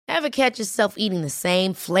Ever catch yourself eating the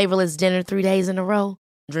same flavorless dinner 3 days in a row?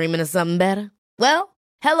 Dreaming of something better? Well,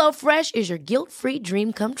 HelloFresh is your guilt-free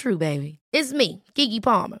dream come true, baby. It's me, Keke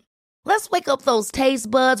Palmer. Let's wake up those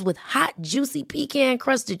taste buds with hot, juicy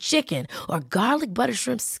pecan-crusted chicken or garlic butter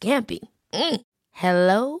shrimp scampi.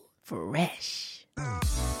 Hello Fresh.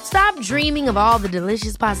 Stop dreaming of all the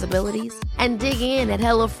delicious possibilities and dig in at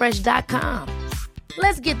HelloFresh.com.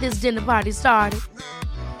 Let's get this dinner party started.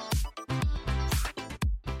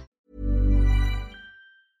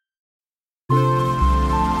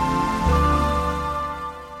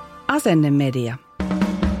 Asennemedia.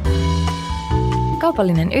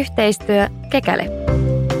 Kaupallinen yhteistyö Kekäle.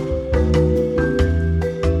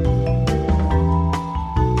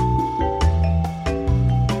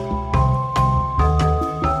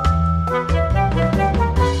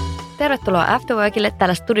 Tervetuloa Afterworkille.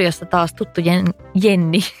 Täällä studiossa taas tuttu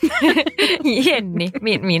Jenni. Jenni,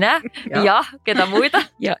 minä ja ketä muita.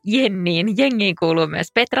 Ja jengiin kuuluu myös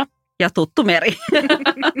Petra. Ja tuttu Meri.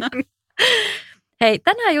 Hei,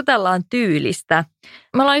 tänään jutellaan tyylistä.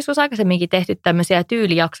 Me ollaan joskus aikaisemminkin tehty tämmöisiä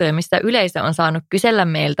tyylijaksoja, missä yleisö on saanut kysellä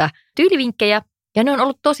meiltä tyylivinkkejä. Ja ne on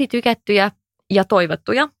ollut tosi tykättyjä ja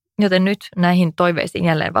toivottuja, joten nyt näihin toiveisiin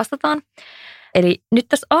jälleen vastataan. Eli nyt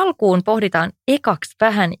tässä alkuun pohditaan ekaksi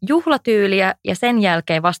vähän juhlatyyliä ja sen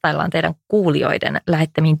jälkeen vastaillaan teidän kuulijoiden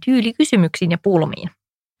lähettämiin tyylikysymyksiin ja pulmiin.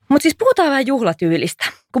 Mutta siis puhutaan vähän juhlatyylistä.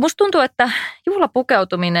 Kun musta tuntuu, että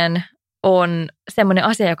juhlapukeutuminen on semmoinen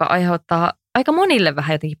asia, joka aiheuttaa aika monille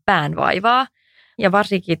vähän jotenkin päänvaivaa. Ja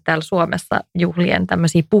varsinkin täällä Suomessa juhlien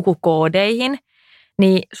tämmöisiin pukukoodeihin,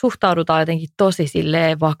 niin suhtaudutaan jotenkin tosi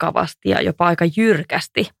silleen vakavasti ja jopa aika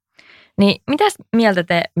jyrkästi. Niin mitäs mieltä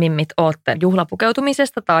te, mimmit, ootte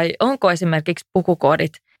juhlapukeutumisesta tai onko esimerkiksi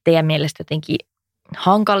pukukoodit teidän mielestä jotenkin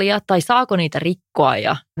hankalia tai saako niitä rikkoa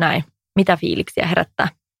ja näin? Mitä fiiliksiä herättää?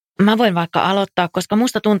 Mä voin vaikka aloittaa, koska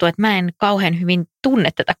musta tuntuu, että mä en kauhean hyvin tunne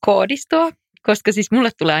tätä koodistoa, koska siis mulle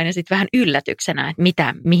tulee aina sitten vähän yllätyksenä, että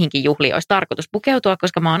mitä mihinkin juhliin olisi tarkoitus pukeutua,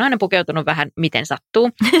 koska mä oon aina pukeutunut vähän miten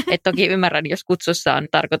sattuu. Että toki ymmärrän, jos kutsussa on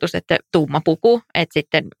tarkoitus, että tumma puku, että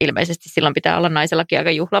sitten ilmeisesti silloin pitää olla naisellakin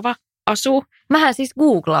aika juhlava asu. Mähän siis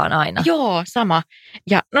googlaan aina. Joo, sama.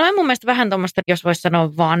 Ja no on mun mielestä vähän tuommoista, jos voisi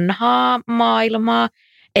sanoa vanhaa maailmaa,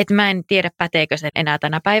 että mä en tiedä päteekö sen enää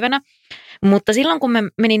tänä päivänä. Mutta silloin kun mä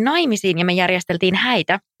menin naimisiin ja me järjesteltiin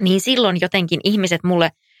häitä, niin silloin jotenkin ihmiset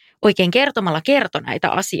mulle oikein kertomalla kertoi näitä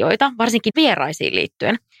asioita, varsinkin vieraisiin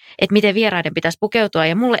liittyen, että miten vieraiden pitäisi pukeutua.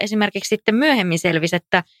 Ja mulle esimerkiksi sitten myöhemmin selvisi,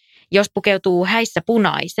 että jos pukeutuu häissä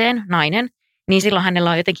punaiseen nainen, niin silloin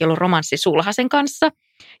hänellä on jotenkin ollut romanssi sulhasen kanssa.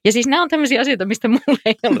 Ja siis nämä on tämmöisiä asioita, mistä mulla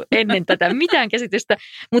ei ollut ennen tätä mitään käsitystä.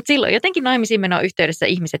 Mutta silloin jotenkin naimisiin menoa yhteydessä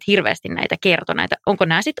ihmiset hirveästi näitä kertoi näitä. Onko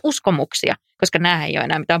nämä sitten uskomuksia? Koska nämä ei ole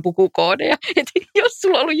enää mitään pukukoodeja. Että jos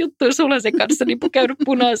sulla on ollut juttuja sulhasen kanssa, niin pukeudu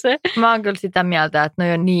punaiseen. Mä oon kyllä sitä mieltä, että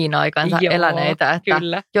ne on niin aikansa eläneitä, että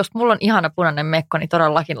kyllä. Jos mulla on ihana punainen mekko, niin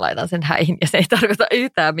todellakin laitan sen häihin ja se ei tarkoita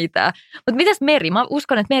yhtään mitään. Mutta mitäs Meri? Mä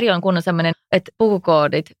uskon, että Meri on kunnon semmoinen, että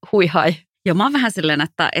pukukoodit, hui hai. Joo, mä oon vähän silleen,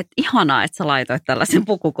 että ihanaa, että sä laitoit tällaisen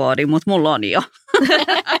pukukoodin, mutta mulla on jo.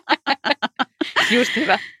 Just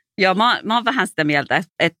hyvä. Joo, mä oon vähän sitä mieltä,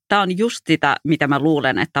 että tää on just sitä, mitä mä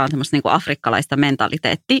luulen, että tää on semmoista niinku afrikkalaista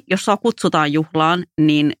mentaliteettia. Jos sua kutsutaan juhlaan,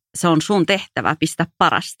 niin se on sun tehtävä pistää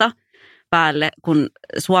parasta päälle, kun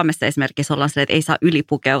Suomessa esimerkiksi ollaan silleen, että ei saa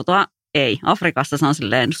ylipukeutua. Ei, Afrikassa se on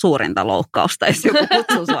silleen suurinta loukkausta, jos joku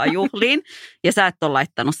kutsuu sua juhliin ja sä et ole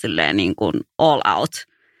laittanut silleen niin kuin all out.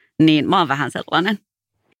 Niin mä oon vähän sellainen.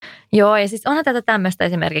 Joo, ja siis onhan tätä tämmöistä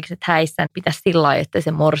esimerkiksi, että häissä pitäisi sillä lailla, että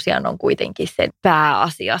se morsian on kuitenkin se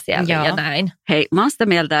pääasia siellä ja näin. Hei, mä oon sitä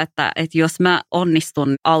mieltä, että jos mä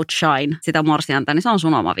onnistun outshine sitä morsianta, niin se on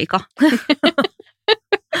sun oma vika.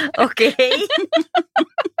 Okei.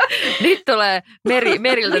 Nyt tulee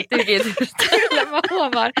Meriltä tykitystä. Kyllä mä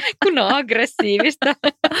huomaan, kun on aggressiivista.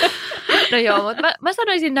 No joo, mutta mä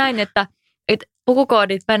sanoisin näin, että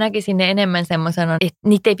pukukoodit mä näkisin ne enemmän semmoisena, että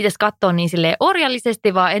niitä ei pitäisi katsoa niin silleen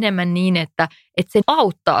orjallisesti, vaan enemmän niin, että se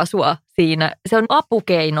auttaa sua siinä. Se on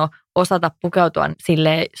apukeino osata pukeutua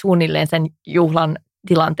silleen suunnilleen sen juhlan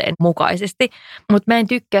tilanteen mukaisesti. Mutta mä en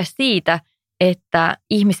tykkää siitä, että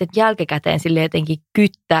ihmiset jälkikäteen silleen jotenkin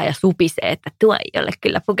kyttää ja supisee, että tuo ei ole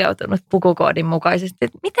kyllä pukeutunut pukukoodin mukaisesti.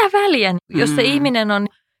 Et mitä väliä, jos se ihminen on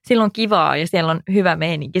silloin kivaa ja siellä on hyvä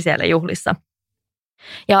meininki siellä juhlissa.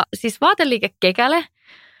 Ja siis vaateliike Kekäle,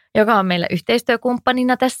 joka on meillä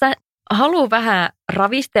yhteistyökumppanina tässä, haluaa vähän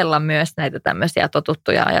ravistella myös näitä tämmöisiä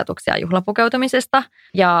totuttuja ajatuksia juhlapukeutumisesta.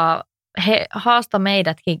 Ja he haastaa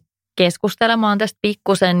meidätkin keskustelemaan tästä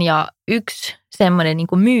pikkusen. Ja yksi semmoinen niin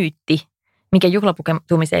kuin myytti, mikä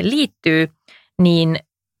juhlapukeutumiseen liittyy, niin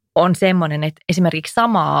on semmoinen, että esimerkiksi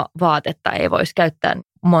samaa vaatetta ei voisi käyttää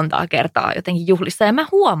montaa kertaa jotenkin juhlissa. Ja mä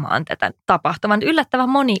huomaan tätä tapahtuman. Yllättävän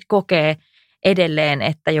moni kokee edelleen,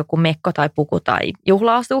 että joku mekko tai puku tai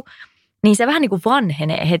juhlaasu, niin se vähän niin kuin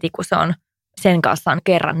vanhenee heti, kun se on sen kanssa on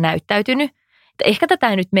kerran näyttäytynyt. Että ehkä tätä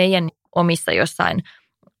ei nyt meidän omissa jossain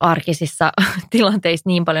arkisissa tilanteissa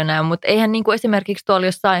niin paljon näy, mutta eihän niin kuin esimerkiksi tuolla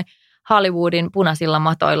jossain Hollywoodin punaisilla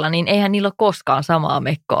matoilla, niin eihän niillä ole koskaan samaa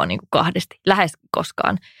mekkoa niin kuin kahdesti, lähes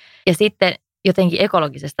koskaan. Ja sitten jotenkin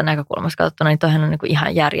ekologisesta näkökulmasta katsottuna, niin toihan on niin kuin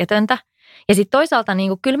ihan järjetöntä. Ja sitten toisaalta niin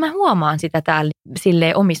kuin, kyllä mä huomaan sitä täällä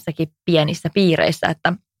silleen omissakin pienissä piireissä,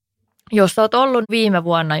 että jos sä oot ollut viime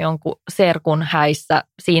vuonna jonkun serkun häissä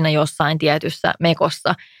siinä jossain tietyssä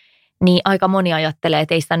mekossa, niin aika moni ajattelee,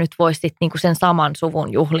 että ei sitä nyt voisi sit niinku sen saman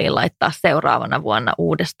suvun juhliin laittaa seuraavana vuonna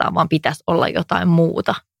uudestaan, vaan pitäisi olla jotain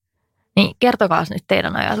muuta. Niin kertokaa nyt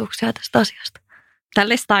teidän ajatuksia tästä asiasta.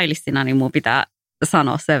 Tälle stylistina niin mun pitää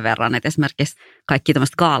sanoa sen verran, että esimerkiksi kaikki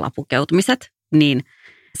tämmöiset gaalapukeutumiset, niin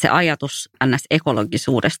se ajatus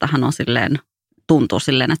NS-ekologisuudestahan on silleen, tuntuu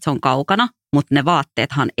silleen, että se on kaukana, mutta ne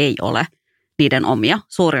vaatteethan ei ole niiden omia.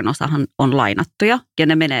 Suurin osahan on lainattuja ja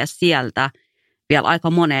ne menee sieltä vielä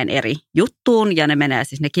aika moneen eri juttuun ja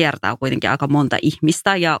ne kiertää kuitenkin aika monta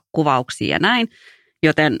ihmistä ja kuvauksia ja näin,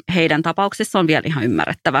 joten heidän tapauksessa on vielä ihan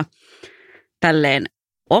ymmärrettävä. Tälleen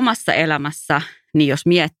omassa elämässä, niin jos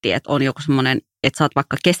miettii, että on joku semmoinen, että sä oot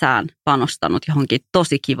vaikka kesään panostanut johonkin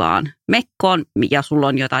tosi kivaan mekkoon ja sulla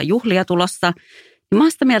on jotain juhlia tulossa, niin mä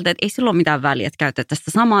oon sitä mieltä, että ei sillä ole mitään väliä, että käytetään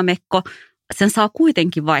sitä samaa mekko. Sen saa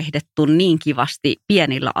kuitenkin vaihdettu niin kivasti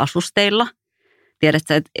pienillä asusteilla.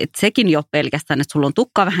 Tiedätkö, että sekin jo pelkästään, että sulla on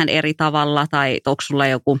tukka vähän eri tavalla tai onko sulla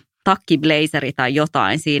joku takkiblazeri tai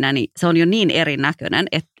jotain siinä, niin se on jo niin erinäköinen,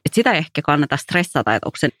 että sitä ei ehkä kannata stressata, että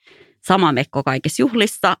onko se sama mekko kaikissa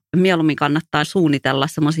juhlissa. Mieluummin kannattaa suunnitella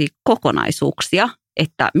semmoisia kokonaisuuksia,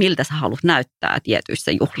 että miltä sä haluat näyttää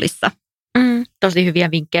tietyissä juhlissa. Tosi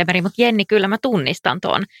hyviä vinkkejä, Meri, mutta Jenni, kyllä mä tunnistan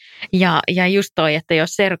tuon. Ja just toi, että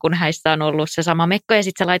jos serkun häissä on ollut se sama mekko ja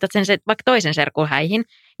sitten sä laitat sen vaikka toisen serkun häihin,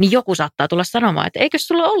 niin joku saattaa tulla sanomaan, että eikö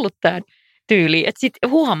sulla ollut tämä tyyli, että sitten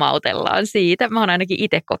huomautellaan siitä. Mä oon ainakin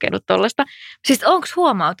itse kokenut tollaista. Siis onko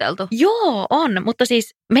huomauteltu? Joo, on, mutta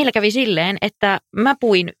siis meillä kävi silleen, että mä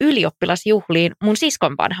puin ylioppilasjuhliin mun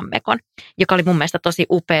siskon vanhan mekon, joka oli mun mielestä tosi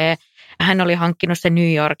upea. Hän oli hankkinut sen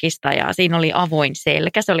New Yorkista ja siinä oli avoin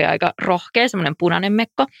selkä, se oli aika rohkea, semmoinen punainen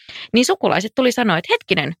mekko. Niin sukulaiset tuli sanoa, että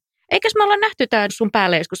hetkinen, eikös me olla nähty tämä sun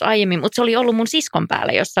päälle joskus aiemmin, mutta se oli ollut mun siskon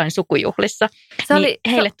päälle jossain sukujuhlissa.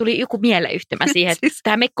 Heille tuli joku mieleyhtymä siihen, että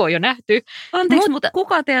tämä mekko on jo nähty. Anteeksi, mutta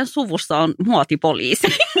kuka teidän suvussa on muotipoliisi?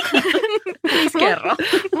 Kerro.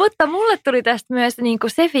 Mutta mulle tuli tästä myös niinku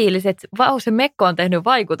se fiilis, että se mekko on tehnyt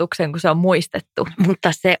vaikutuksen, kun se on muistettu.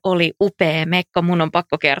 Mutta se oli upea mekko. Mun on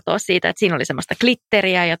pakko kertoa siitä, että siinä oli semmoista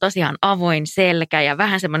glitteriä ja tosiaan avoin selkä ja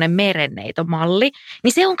vähän semmoinen merenneitomalli.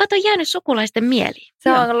 Niin se on jäänyt sukulaisten mieliin.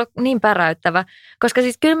 Se on ollut niin päräyttävä, koska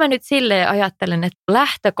siis kyllä mä nyt silleen ajattelen, että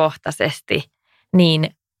lähtökohtaisesti niin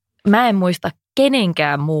mä en muista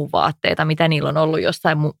kenenkään muun vaatteita, mitä niillä on ollut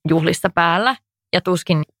jossain juhlissa päällä ja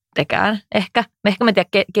tuskin tekään ehkä. Ehkä mä en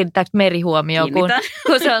tiedä, kiinnittääkö Meri huomioon,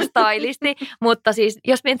 kun se on stylisti, mutta siis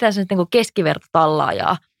jos mietitään sen niin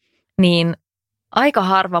keskivertotallaajaa, niin aika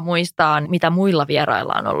harva muistaa, mitä muilla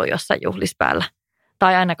vierailla on ollut jossain juhlissa päällä.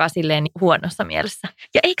 Tai ainakaan silleen huonossa mielessä.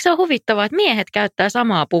 Ja eikö se ole huvittavaa, että miehet käyttää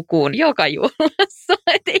samaa pukuun joka juhlassa?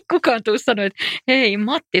 Että ei kukaan tule sanoa, että hei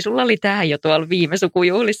Matti, sulla oli tämä jo tuolla viime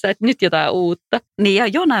sukujuhlissa, että nyt jotain uutta. Niin ja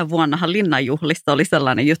jonain vuonnahan linnanjuhlista oli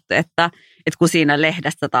sellainen juttu, että kun siinä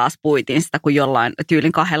lehdessä taas puitiin sitä, kun jollain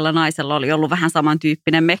tyylin 2 naisella oli ollut vähän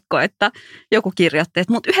samantyyppinen mekko, että joku kirjoitti,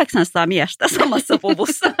 että mut 900 miestä samassa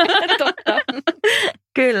puvussa. Totta.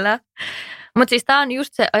 Kyllä. Mutta siis tämä on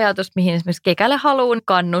just se ajatus, mihin esimerkiksi kekälle haluan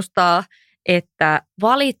kannustaa, että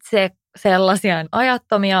valitse sellaisia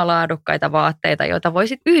ajattomia laadukkaita vaatteita, joita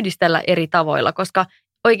voisit yhdistellä eri tavoilla, koska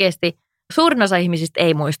oikeasti suurin osa ihmisistä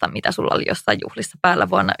ei muista, mitä sulla oli jossain juhlissa päällä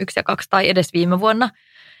vuonna 1 ja 2 tai edes viime vuonna,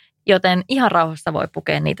 joten ihan rauhassa voi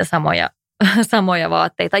pukea niitä samoja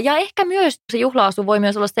vaatteita. Ja ehkä myös se juhlaasu voi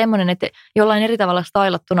myös olla semmoinen, että jollain eri tavalla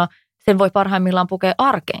stylattuna sen voi parhaimmillaan pukea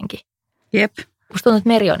arkeenkin. Jep. Musta tuntuu, että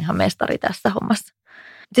Meri on ihan mestari tässä hommassa.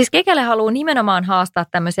 Siis kekälle haluaa nimenomaan haastaa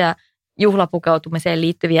tämmöisiä juhlapukeutumiseen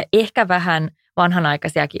liittyviä, ehkä vähän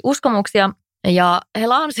vanhanaikaisiakin uskomuksia. Ja he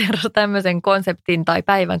lanseerasivat tämmöisen konseptin tai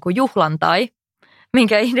päivän kuin juhlantai,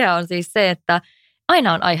 minkä idea on siis se, että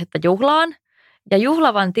aina on aihetta juhlaan. Ja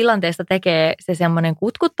juhlavan tilanteesta tekee se semmoinen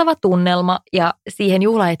kutkuttava tunnelma ja siihen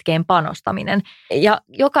juhlahetkeen panostaminen. Ja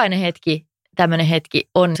jokainen tämmöinen hetki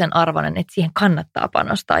on sen arvoinen, että siihen kannattaa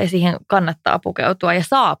panostaa ja siihen kannattaa pukeutua ja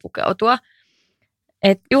saa pukeutua.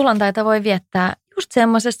 että juhlantaita voi viettää just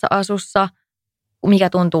semmoisessa asussa, mikä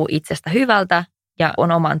tuntuu itsestä hyvältä ja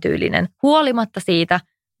on oman tyylinen, huolimatta siitä,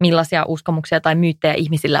 millaisia uskomuksia tai myyttejä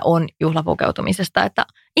ihmisillä on juhlapukeutumisesta. Että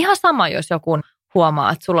ihan sama, jos joku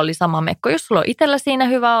huomaa, että sulla oli sama mekko. Jos sulla on itsellä siinä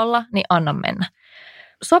hyvä olla, niin anna mennä.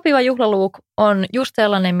 Sopiva juhlaluuk on just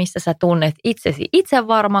sellainen, missä sä tunnet itsesi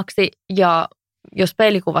itsevarmaksi ja jos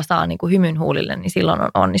peilikuva saa niin kuin hymyn huulille, niin silloin on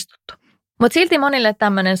onnistuttu. Mutta silti monille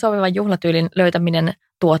tämmöinen sopivan juhlatyylin löytäminen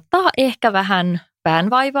tuottaa ehkä vähän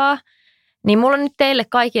päänvaivaa. Niin mulla on nyt teille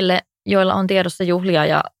kaikille, joilla on tiedossa juhlia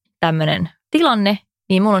ja tämmöinen tilanne,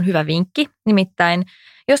 niin mulla on hyvä vinkki. Nimittäin,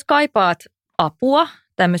 jos kaipaat apua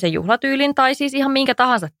tämmöisen juhlatyylin tai siis ihan minkä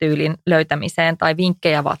tahansa tyylin löytämiseen tai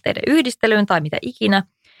vinkkejä vaatteiden yhdistelyyn tai mitä ikinä,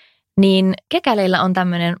 niin Kekäleillä on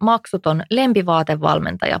tämmöinen maksuton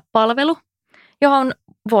lempivaatevalmentajapalvelu, johon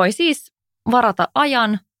voi siis varata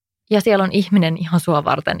ajan ja siellä on ihminen ihan sua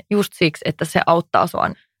varten just siksi, että se auttaa sua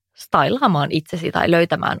stylaamaan itsesi tai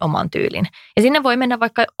löytämään oman tyylin. Ja sinne voi mennä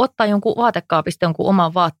vaikka ottaa jonkun vaatekaapista jonkun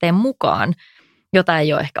oman vaatteen mukaan, jota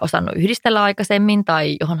ei ole ehkä osannut yhdistellä aikaisemmin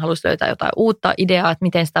tai johon haluaisi löytää jotain uutta ideaa, että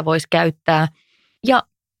miten sitä voisi käyttää. Ja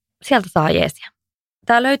sieltä saa jeesiä.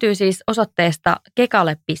 Tämä löytyy siis osoitteesta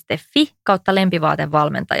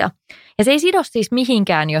kekale.fi/lempivaatevalmentaja. Ja se ei sido siis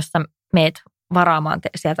mihinkään, jos sä meet varaamaan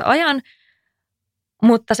sieltä ajan,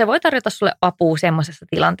 mutta se voi tarjota sulle apua semmoisessa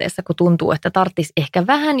tilanteessa, kun tuntuu, että tarvitsisi ehkä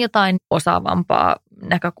vähän jotain osaavampaa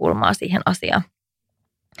näkökulmaa siihen asiaan.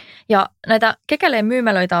 Ja näitä Kekäleen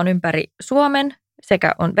myymälöitä on ympäri Suomen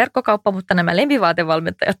sekä on verkkokauppa, mutta nämä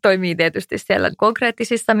lempivaatevalmentajat toimii tietysti siellä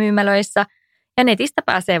konkreettisissa myymälöissä ja netistä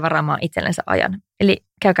pääsee varaamaan itsellensä ajan. Eli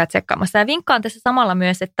käykää tsekkaamassa. Ja vinkkaan tässä samalla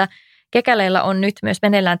myös, että Kekäleillä on nyt myös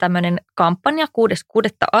meneillään tämmöinen kampanja 6.6.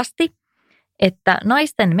 asti, että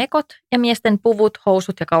naisten mekot ja miesten puvut,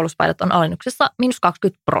 housut ja kauluspaidat on alennuksessa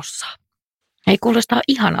 -20%. Ei kuulostaa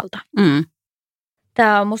ihanalta.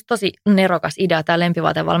 Tämä on musta tosi nerokas idea, tämä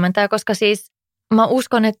lempivaatevalmentaja, koska siis mä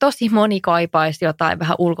uskon, että tosi moni kaipaisi jotain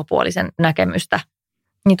vähän ulkopuolisen näkemystä.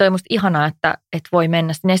 Niin toi musta ihanaa, että voi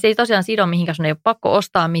mennä sinne. Se ei tosiaan sido mihinkään, sun ei ole pakko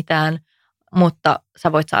ostaa mitään, mutta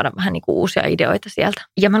sä voit saada vähän niin kuin uusia ideoita sieltä.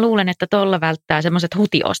 Ja mä luulen, että tuolla välttää semmoiset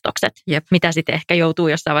hutiostokset, mitä sitten ehkä joutuu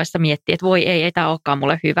jossain vaiheessa miettimään, että voi ei tämä olekaan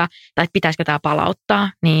mulle hyvä, tai että pitäisikö tämä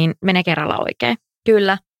palauttaa, niin mene kerralla oikein.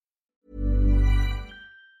 Kyllä.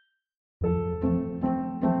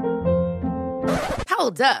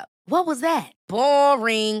 Hold up. What was that?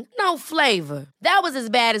 Boring. No flavor. That was as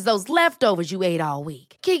bad as those leftovers you ate all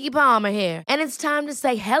week. Keke Palmer here, and it's time to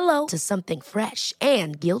say hello to something fresh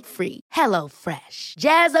and guilt-free. Hello Fresh.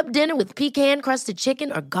 Jazz up dinner with pecan-crusted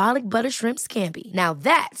chicken or garlic butter shrimp scampi. Now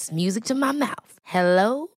that's music to my mouth.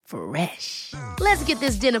 Hello Fresh. Let's get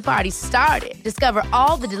this dinner party started. Discover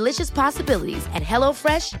all the delicious possibilities at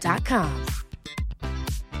hellofresh.com.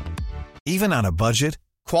 Even on a budget,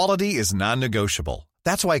 quality is non-negotiable.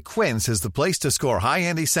 That's why Quince is the place to score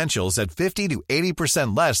high-end essentials at 50 to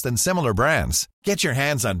 80% less than similar brands. Get your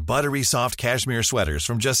hands on buttery soft cashmere sweaters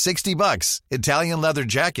from just $60, Italian leather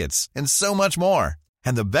jackets, and so much more.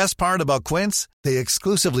 And the best part about Quince, they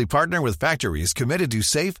exclusively partner with factories committed to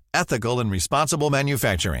safe, ethical, and responsible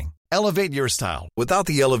manufacturing. Elevate your style without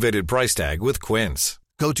the elevated price tag with Quince.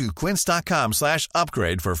 Go to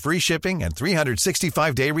quince.com/upgrade for free shipping and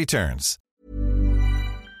 365-day returns.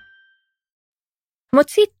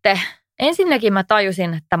 Mutta sitten ensinnäkin mä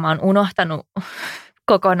tajusin, että mä oon unohtanut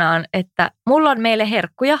kokonaan, että mulla on meille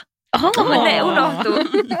herkkuja. Ne unohtuu.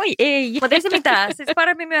 Oi ei. Mutta ei se mitään. Siis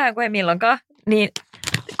paremmin myöhään kuin ei milloinkaan. Niin,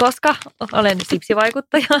 koska olen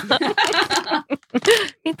sipsivaikuttaja,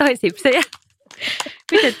 niin toi sipsejä.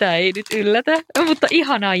 Miten tää ei nyt yllätä? Mutta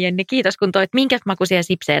ihanaa Jenni, kiitos kun toit. Minkäs makuisia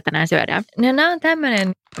sipsejä tänään syödään? No nämä on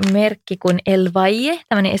tämmöinen merkki kuin El Valle,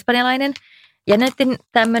 tämmöinen espanjalainen. Ja näiden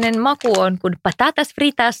tämmöinen maku on kuin patatas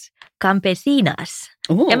fritas campesinas.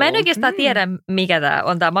 Ja mä en oikeastaan tiedä, mikä tämä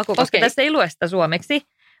on tämä maku, koska tässä ei lue sitä suomeksi.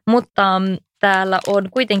 Mutta täällä on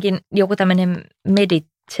kuitenkin joku tämmöinen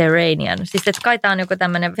Mediterranean. Siis että kai tämä on joku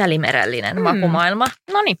tämmöinen välimerellinen makumaailma.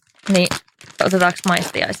 Noniin. Niin otetaanko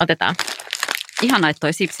maistiaisia? Otetaan. Ihanaa, että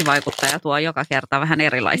toi sipsivaikuttaja tuo joka kerta vähän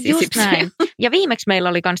erilaisia sipsejä. Näin. Ja viimeksi meillä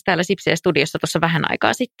oli myös täällä Sipsejä studiossa tuossa vähän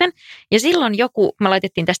aikaa sitten. Ja silloin me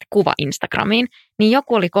laitettiin tästä kuva Instagramiin, niin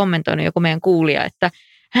joku oli kommentoinut, joku meidän kuulija, että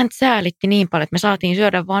hän säälitti niin paljon, että me saatiin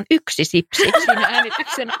syödä vain yksi sipsi siinä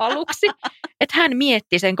äänityksen aluksi. Että hän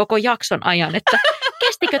mietti sen koko jakson ajan, että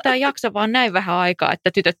kestikö tämä jakso vaan näin vähän aikaa,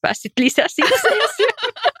 että tytöt pääsivät lisää sipsejä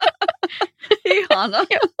syömään. Ihanaa.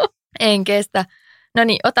 En kestä. No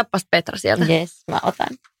niin, otapas Petra sieltä. Jes, mä otan.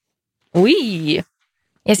 Ui.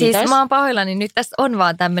 Ja siis mä oon pahoillani, nyt tässä on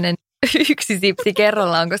vaan tämmöinen yksi sipsi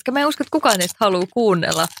kerrallaan, koska mä en usko, että kukaan teistä haluaa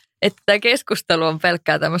kuunnella, että tämä keskustelu on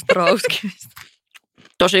pelkkää tämmöistä rouskimista.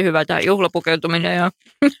 Tosi hyvä tämä juhlapukeutuminen. Ja...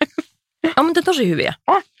 on mutta tosi hyviä.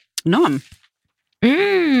 No.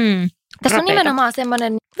 Tässä on nimenomaan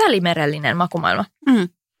semmoinen välimerellinen makumaailma.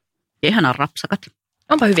 Ihanan rapsakat.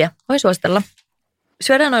 Onpa hyviä. Voi suositella.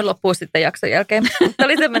 Syödään noin loppuun sitten jakson jälkeen. Tämä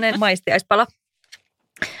oli semmoinen maistiaispala.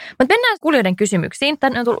 Mutta mennään kuulijoiden kysymyksiin.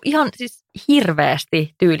 Tänne on tullut ihan siis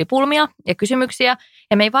hirveästi tyylipulmia ja kysymyksiä.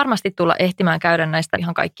 Ja me ei varmasti tulla ehtimään käydä näistä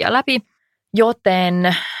ihan kaikkia läpi.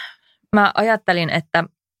 Joten mä ajattelin, että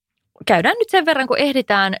käydään nyt sen verran, kun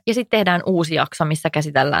ehditään. Ja sitten tehdään uusi jakso, missä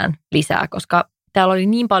käsitellään lisää. Koska täällä oli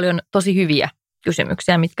niin paljon tosi hyviä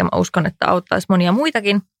kysymyksiä, mitkä mä uskon, että auttaisi monia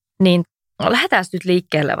muitakin. Niin lähdetään nyt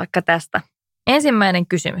liikkeelle vaikka tästä. Ensimmäinen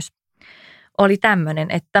kysymys oli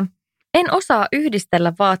tämmöinen, että en osaa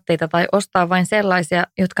yhdistellä vaatteita tai ostaa vain sellaisia,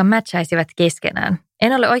 jotka matchaisivat keskenään.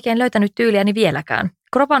 En ole oikein löytänyt tyyliäni vieläkään.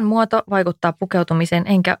 Kropan muoto vaikuttaa pukeutumiseen,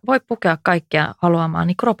 enkä voi pukea kaikkea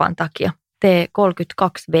haluamaani kropan takia.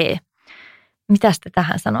 T32B. Mitäs te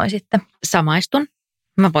tähän sanoisitte? Samaistun.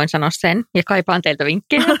 Mä voin sanoa sen ja kaipaan teiltä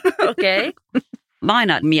vinkkejä. Okei. Mä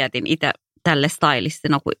aina mietin itse tälle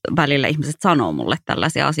stylistina, kun välillä ihmiset sanoo mulle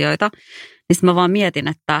tällaisia asioita, niin mä vaan mietin,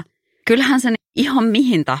 että kyllähän sen ihan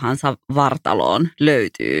mihin tahansa vartaloon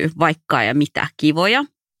löytyy vaikka ja mitä kivoja,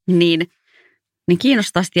 niin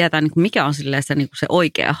kiinnostaisi tietää, mikä on se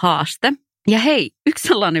oikea haaste. Ja hei, yksi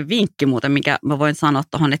sellainen vinkki muuten, mikä mä voin sanoa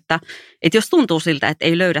tuohon, että jos tuntuu siltä, että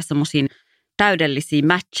ei löydä semmoisia täydellisiä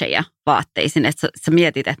matcheja vaatteisiin, että sä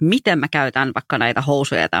mietit, että miten mä käytän vaikka näitä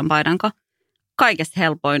housuja tämän paidan kanssa. Kaikesta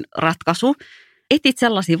helpoin ratkaisu. Etit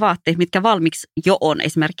sellaisia vaatteita, mitkä valmiiksi jo on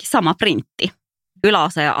esimerkiksi sama printti.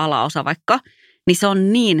 Yläosa ja alaosa vaikka, niin se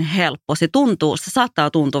on niin helppo. Se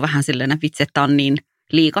saattaa tuntua vähän silleen, että vitsi, että on niin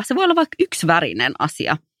liikaa. Se voi olla vaikka yksivärinen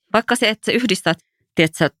asia. Vaikka se, että sä yhdistät,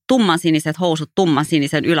 tiedätkö, tummansiniset housut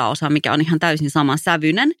tummansinisen yläosaan, mikä on ihan täysin saman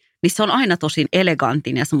sävyinen, niin se on aina tosi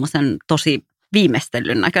elegantin ja semmoisen tosi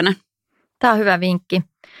viimeistellyn näköinen. Tämä on hyvä vinkki.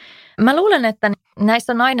 Mä luulen, että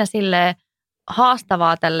näissä on aina silleen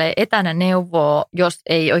haastavaa tälle etänä neuvoa, jos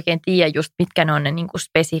ei oikein tiedä just mitkä ne on ne niin kuin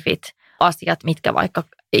spesifit asiat, mitkä vaikka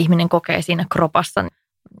ihminen kokee siinä kropassa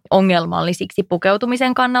ongelmallisiksi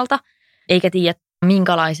pukeutumisen kannalta, eikä tiedä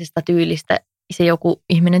minkälaisesta tyylistä se joku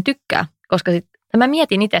ihminen tykkää. Koska mä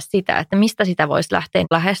mietin itse sitä, että mistä sitä voisi lähteä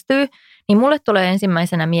lähestyä, niin mulle tulee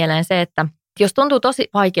ensimmäisenä mieleen se, että jos tuntuu tosi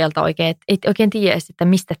vaikealta oikein, että ei oikein tiedä, että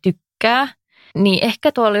mistä tykkää, niin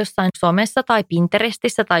ehkä tuolla jossain somessa tai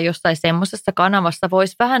Pinterestissä tai jossain semmoisessa kanavassa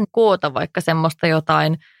voisi vähän koota vaikka semmoista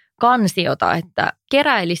jotain kansiota, että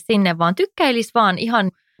keräilisi sinne, vaan tykkäilisi vaan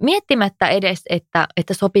ihan miettimättä edes, että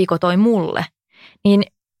sopiiko toi mulle. Niin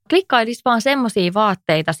klikkailisi vaan semmoisia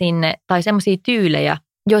vaatteita sinne tai semmoisia tyylejä,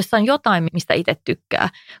 joissa on jotain, mistä itse tykkää.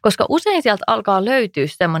 Koska usein sieltä alkaa löytyä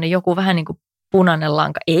semmoinen joku vähän niin kuin punainen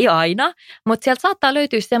lanka. Ei aina, mutta sieltä saattaa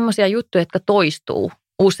löytyä semmoisia juttuja, jotka toistuu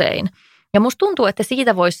usein. Ja musta tuntuu, että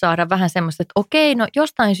siitä voisi saada vähän semmoista, että okei, no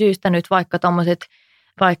jostain syystä nyt vaikka tommoset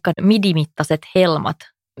vaikka midimittaiset helmat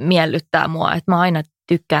miellyttää mua. Että mä aina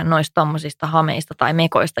tykkään noista tommosista hameista tai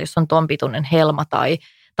mekoista, jos on ton pituinen helma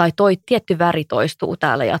tai toi tietty väri toistuu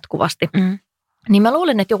täällä jatkuvasti. Niin mä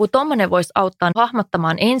luulen, että joku tommonen voisi auttaa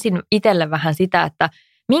hahmottamaan ensin itselle vähän sitä, että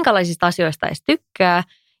minkälaisista asioista edes tykkää.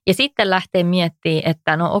 Ja sitten lähtee miettimään,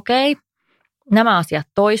 että no okei, nämä asiat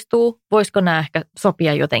toistuu, voisiko nämä ehkä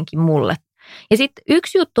sopia jotenkin mulle. Ja sitten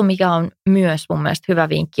yksi juttu, mikä on myös mun mielestä hyvä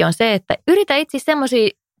vinkki, on se, että yritä itse semmoisia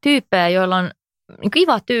tyyppejä, joilla on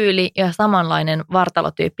kiva tyyli ja samanlainen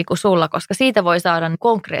vartalotyyppi kuin sulla, koska siitä voi saada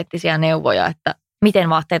konkreettisia neuvoja, että miten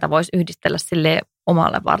vaatteita voisi yhdistellä sille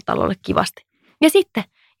omalle vartalolle kivasti. Ja sitten,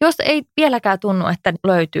 jos ei vieläkään tunnu, että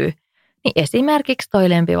löytyy, niin esimerkiksi toi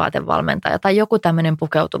lempivaatevalmentaja tai joku tämmöinen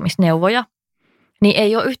pukeutumisneuvoja, niin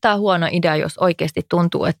ei ole yhtään huono idea, jos oikeasti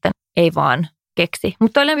tuntuu, että ei vaan keksi.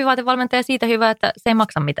 Mutta toi lempivaatevalmentaja siitä hyvä, että se ei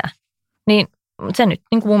maksa mitään. Niin se nyt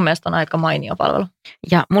niin kuin mun mielestä on aika mainio palvelu.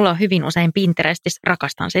 Ja mulla on hyvin usein Pinterestissä,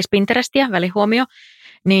 rakastan siis Pinterestiä, välihuomio,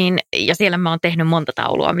 niin, ja siellä mä oon tehnyt monta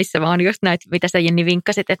taulua, missä mä oon just näitä, mitä sä Jenni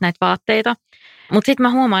vinkkasit, että näitä vaatteita. Mutta sitten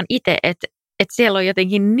mä huomaan itse, että siellä on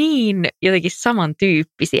jotenkin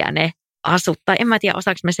samantyyppisiä ne asut. Tai en mä tiedä,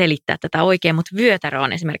 osaanko mä selittää tätä oikein, mutta vyötärö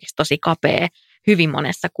on esimerkiksi tosi kapea hyvin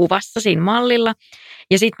monessa kuvassa siinä mallilla.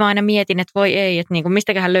 Ja sitten mä aina mietin, että voi ei, että niinku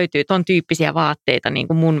mistäköhän löytyy ton tyyppisiä vaatteita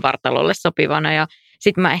niinku mun vartalolle sopivana. Ja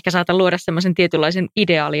sitten mä ehkä saatan luoda semmoisen tietynlaisen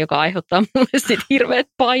ideaalin, joka aiheuttaa mulle sitten hirveät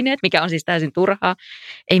paineet, mikä on siis täysin turhaa.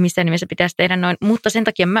 Ei missään nimessä pitäisi tehdä noin. Mutta sen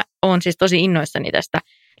takia mä oon siis tosi innoissani tästä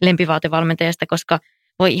lempivaatevalmentajasta, koska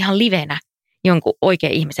voi ihan livenä jonkun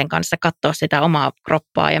oikean ihmisen kanssa katsoa sitä omaa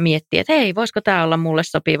kroppaa ja miettiä, että hei, voisiko tämä olla mulle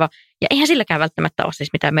sopiva. Ja eihän silläkään välttämättä ole siis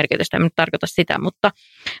mitään merkitystä, en nyt tarkoita sitä, mutta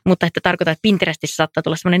että tarkoittaa, että Pinterestissä saattaa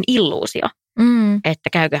tulla sellainen illuusio, että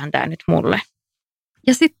käyköhän tämä nyt mulle.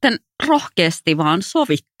 Ja sitten rohkeasti vaan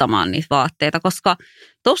sovittamaan niitä vaatteita, koska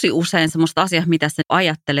tosi usein semmoista asiaa, mitä sä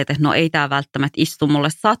ajattelet, että no ei tämä välttämättä istu mulle,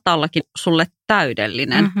 saattaa ollakin sulle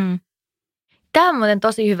täydellinen. Mm-hmm. Tämä on muuten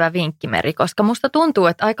tosi hyvä vinkki, Meri, koska musta tuntuu,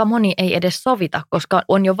 että aika moni ei edes sovita, koska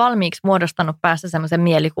on jo valmiiksi muodostanut päässä semmoisen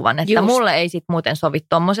mielikuvan, että mulle ei sit muuten sovi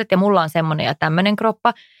tommoset ja mulla on semmoinen ja tämmöinen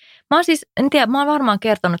kroppa. Mä oon siis, en tiedä, mä oon varmaan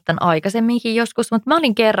kertonut tämän aikaisemminkin joskus, mutta mä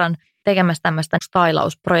olin kerran tekemässä tämmöistä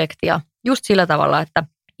stylausprojektia just sillä tavalla, että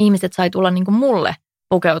ihmiset sai tulla niin kuin mulle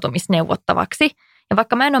pukeutumisneuvottavaksi. Ja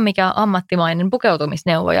vaikka mä en ole mikään ammattimainen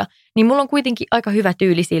pukeutumisneuvoja, niin mulla on kuitenkin aika hyvä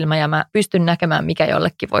tyylisilmä ja mä pystyn näkemään, mikä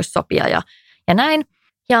jollekin voisi sopia ja näin.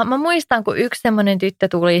 Ja mä muistan, kun yksi semmoinen tyttö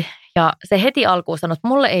tuli ja se heti alkuun sanoi, että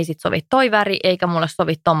mulle ei sit sovi toi väri eikä mulle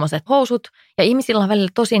sovi tommoset housut. Ja ihmisillä on välillä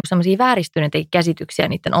tosi semmoisia vääristyneitä käsityksiä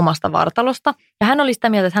niiden omasta vartalosta. Ja hän oli sitä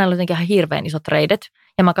mieltä, että hänellä oli jotenkin ihan hirveän isot reidet.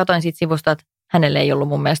 Ja mä katsoin siitä sivusta, että hänelle ei ollut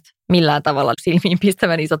mun mielestä millään tavalla silmiin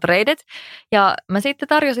pistävän isot reidet. Ja mä sitten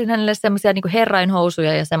tarjosin hänelle semmoisia niin kuin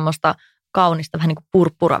herrainhousuja ja semmoista kaunista vähän niin kuin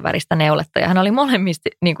purppuran väristä neuletta. Ja hän oli molemmista,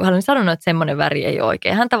 niin kuin hän oli sanonut, että semmoinen väri ei ole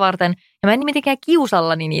oikein häntä varten. Ja mä en mitenkään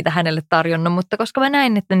kiusallani niitä hänelle tarjonnut, mutta koska mä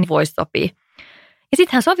näin, että ne voisi sopia. Ja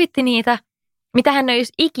sitten hän sovitti niitä, mitä hän ei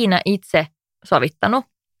olisi ikinä itse sovittanut.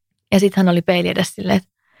 Ja sitten hän oli peili edessä silleen, että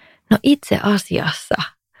no itse asiassa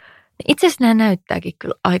nämä näyttääkin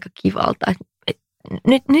kyllä aika kivalta.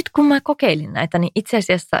 Nyt kun mä kokeilin näitä, niin itse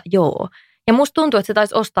asiassa joo. Ja musta tuntuu, että se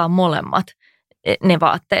taisi ostaa molemmat ne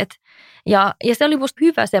vaatteet. Ja se oli musta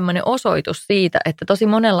hyvä semmoinen osoitus siitä, että tosi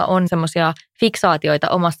monella on semmoisia fiksaatioita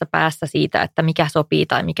omassa päässä siitä, että mikä sopii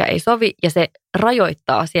tai mikä ei sovi. Ja se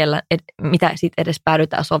rajoittaa siellä, mitä sitten edes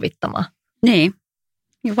päädytään sovittamaan. Niin,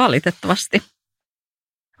 valitettavasti.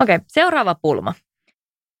 Okei, seuraava pulma.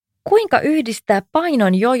 Kuinka yhdistää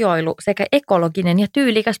painon jojoilu sekä ekologinen ja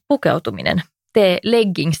tyylikäs pukeutuminen? Tee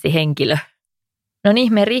leggingsi-henkilö. No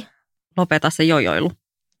niin, Meri. Lopeta se jojoilu.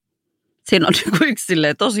 Siinä on yksi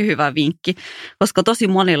tosi hyvä vinkki, koska tosi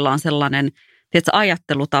monilla on sellainen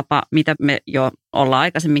ajattelutapa, mitä me jo ollaan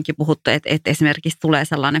aikaisemminkin puhuttu, että esimerkiksi tulee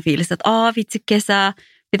sellainen fiilis, että vitsi kesää,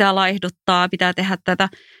 pitää laihduttaa, pitää tehdä tätä,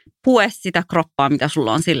 pue sitä kroppaa, mitä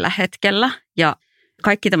sulla on sillä hetkellä. Ja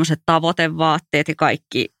kaikki tämmöiset tavoitevaatteet ja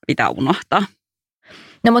kaikki pitää unohtaa.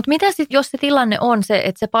 No mutta mitä sitten, jos se tilanne on se,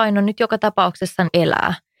 että se paino nyt joka tapauksessa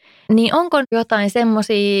elää, niin onko jotain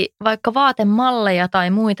semmoisia vaikka vaatemalleja tai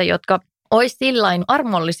muita, jotka olisi sillain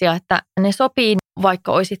armollisia, että ne sopii,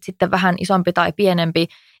 vaikka olisit sitten vähän isompi tai pienempi,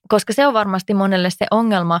 koska se on varmasti monelle se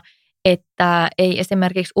ongelma, että ei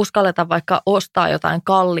esimerkiksi uskalleta vaikka ostaa jotain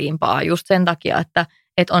kalliimpaa just sen takia, että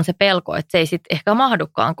on se pelko, että se ei sitten ehkä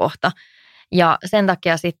mahdukaan kohta. Ja sen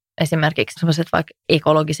takia sitten esimerkiksi sellaiset vaikka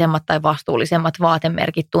ekologisemmat tai vastuullisemmat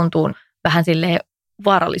vaatemerkit tuntuu vähän silleen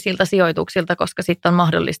vaarallisilta sijoituksilta, koska sitten on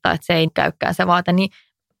mahdollista, että se ei käykään se vaate. Niin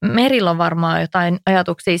Merillä on varmaan jotain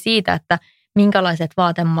ajatuksia siitä, että minkälaiset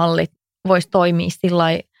vaatemallit vois toimia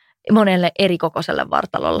sillai monelle erikokoiselle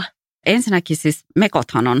vartalolle. Ensinnäkin siis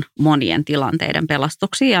mekothan on monien tilanteiden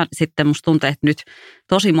pelastuksia ja sitten musta tuntuu, että nyt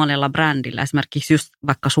tosi monella brändillä, esimerkiksi just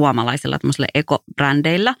vaikka suomalaisilla tämmöisillä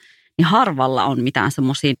ekobrändeillä, niin harvalla on mitään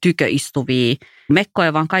semmoisia tyköistuvia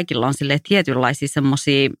mekkoja, vaan kaikilla on silleen tietynlaisia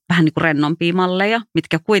semmoisia vähän niin kuin rennompia malleja,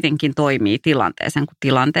 mitkä kuitenkin toimii tilanteeseen kuin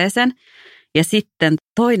tilanteeseen. Ja sitten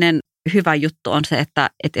toinen hyvä juttu on se, että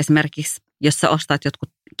esimerkiksi jos sä ostat jotkut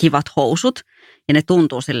kivat housut ja ne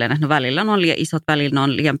tuntuu silleen, että välillä ne on liian isot, välillä ne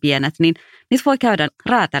on liian pienet, niin niitä voi käydä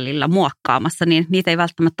räätälillä muokkaamassa, niin niitä ei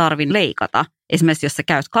välttämättä tarvitse leikata. Esimerkiksi jos sä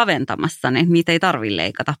käyt kaventamassa, niin niitä ei tarvitse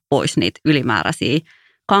leikata pois niitä ylimääräisiä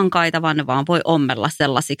kankaita, vaan ne vaan voi ommella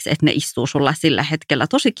sellaisiksi, että ne istuu sulla sillä hetkellä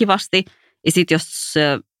tosi kivasti. Ja sitten jos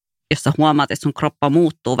sä huomaat, että sun kroppa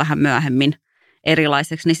muuttuu vähän myöhemmin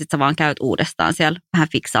erilaiseksi, niin sitten sä vaan käyt uudestaan siellä vähän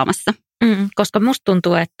fiksaamassa. Koska musta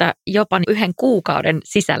tuntuu, että jopa 1 kuukauden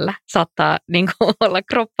sisällä saattaa niin kuin olla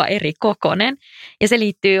kroppa eri kokoinen. Ja se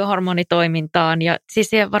liittyy hormonitoimintaan ja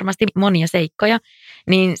siis varmasti monia seikkoja.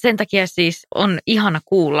 Niin sen takia siis on ihana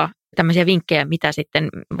kuulla tämmöisiä vinkkejä, mitä sitten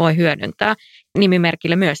voi hyödyntää.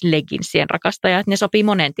 Nimimerkillä myös legginsien rakastaja, että ne sopii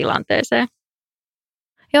moneen tilanteeseen.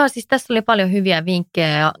 Joo, siis tässä oli paljon hyviä vinkkejä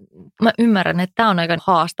ja mä ymmärrän, että tämä on aika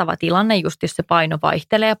haastava tilanne, just jos se paino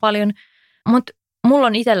vaihtelee paljon. Mutta mulla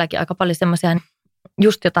on itselläkin aika paljon semmoisia,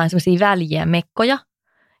 just jotain semmoisia väliä mekkoja,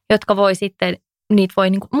 jotka voi sitten, niitä voi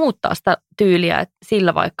niinku muuttaa sitä tyyliä että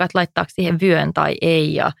sillä vaikka, että laittaako siihen vyön tai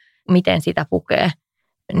ei ja miten sitä pukee.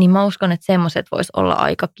 Niin mä uskon, että semmoiset vois olla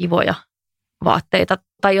aika kivoja vaatteita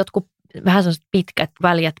tai jotkut vähän sellaiset pitkät,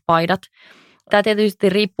 väljät paidat. Tämä tietysti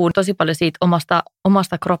riippuu tosi paljon siitä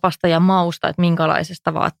omasta kropasta ja mausta, että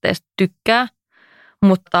minkälaisesta vaatteesta tykkää.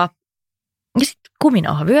 Mutta ja sitten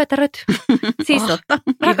kuminauhavyötäröt. Siis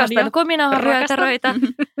rakastan kuminauhavyötäröitä.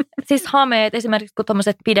 Siis hameet, esimerkiksi kun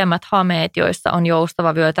tommoset pidemmät hameet, joissa on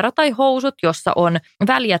joustava vyötärö tai housut, jossa on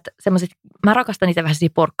väljät semmoiset, mä rakastan niitä vähän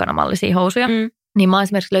porkkanamallisia housuja. Niin mä oon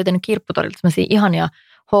esimerkiksi löytänyt Kirpputorilta semmoisia ihania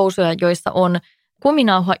housuja, joissa on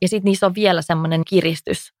kuminauha ja sitten niissä on vielä semmoinen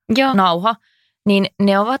kiristysnauha. Niin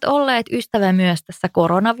ne ovat olleet ystävä myös tässä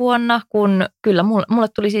koronavuonna, kun kyllä mulle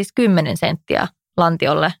tuli siis 10 senttiä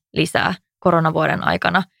lantiolle lisää koronavuoden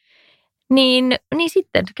aikana. Niin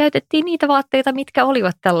sitten käytettiin niitä vaatteita, mitkä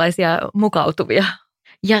olivat tällaisia mukautuvia.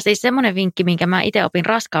 Ja siis semmoinen vinkki, minkä mä itse opin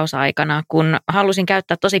raskausaikana, kun halusin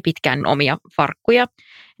käyttää tosi pitkään omia farkkuja,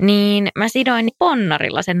 niin mä sidoin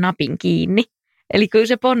ponnarilla sen napin kiinni. Eli kun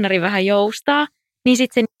se ponnari vähän joustaa, niin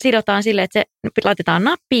sitten se sidotaan silleen, että se laitetaan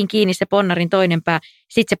nappiin kiinni se ponnarin toinen pää,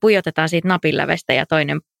 sitten se pujotetaan siitä napin lävestä ja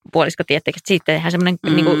toinen puolisko, tietenkin, että siitä tehdään semmoinen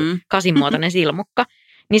niinku kasinmuotoinen silmukka.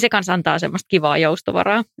 Niin se kanssa antaa semmoista kivaa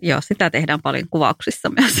joustovaraa. Joo, sitä tehdään paljon kuvauksissa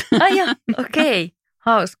myös. Ai joo, okei.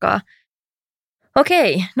 Hauskaa.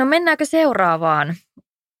 Okei, no mennäänkö seuraavaan?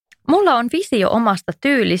 Mulla on visio omasta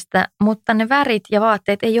tyylistä, mutta ne värit ja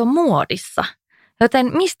vaatteet ei ole muodissa.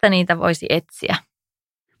 Joten mistä niitä voisi etsiä?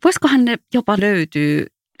 Voisikohan ne jopa löytyy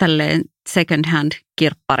tälleen second hand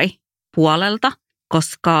kirpparipuolelta,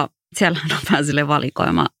 koska siellä on vähän sille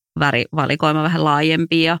värivalikoima vähän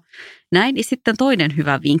laajempi ja näin. Ja sitten toinen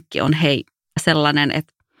hyvä vinkki on sellainen,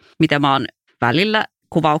 että mitä mä oon välillä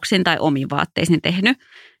kuvauksin tai omiin vaatteisiin tehnyt,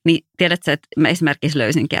 niin tiedätkö, että mä esimerkiksi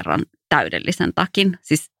löysin kerran täydellisen takin,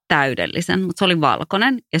 siis täydellisen, mutta se oli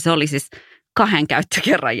valkoinen ja se oli siis 2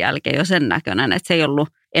 käyttökerran jälkeen jo sen näköinen, että se ei ollut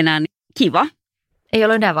enää kiva. Ei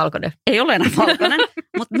ole enää valkoinen. Ei ole enää valkoinen,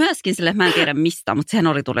 mutta myöskin sille, mä en tiedä mistä, mutta sehän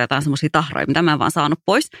oli tullut jotain semmoisia tahroja, mitä mä en vaan saanut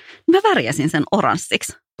pois. Mä värjäsin sen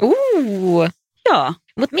oranssiksi. Joo.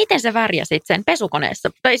 Mutta miten sä värjäsit sen pesukoneessa?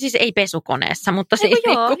 Tai siis ei pesukoneessa, mutta se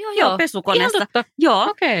joo, pesukoneessa. Joo,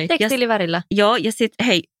 okei. Tekstiilivärillä. Joo, ja sitten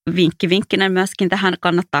vinkkinen myöskin tähän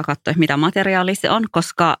kannattaa katsoa, mitä materiaali se on,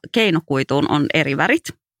 koska keinokuituun on eri värit.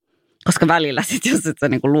 Koska välillä sitten, jos et sä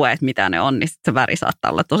niinku lue, mitä ne on, niin sit se väri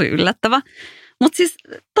saattaa olla tosi yllättävä. Mutta siis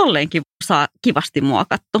tolleenkin saa kivasti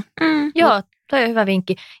muokattu. Joo, toi on hyvä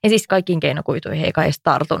vinkki. Ja siis kaikkiin keinokuituihin ei kai edes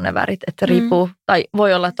tartu ne värit. Että riippuu, tai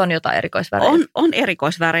voi olla, että on jotain erikoisvärejä. On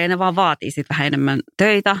erikoisvärejä, ne vaan vaatii sitten vähän enemmän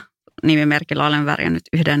töitä. Nimimerkillä olen värjännyt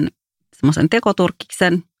yhden semmoisen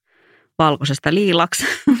tekoturkkiksen valkoisesta liilaksi.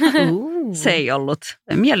 Se ei ollut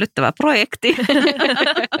miellyttävä projekti,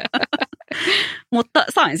 mutta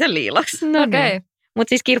sain sen liilaksi. No okei. Mutta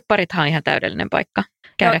siis kirpparithan on ihan täydellinen paikka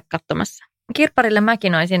käydä katsomassa. Kirpparille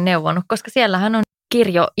mäkin olisin neuvonut, koska siellähän on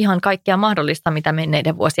kirjo ihan kaikkea mahdollista, mitä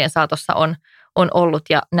menneiden vuosien saatossa on ollut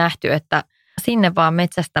ja nähty, että sinne vaan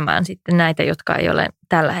metsästämään sitten näitä, jotka ei ole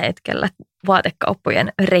tällä hetkellä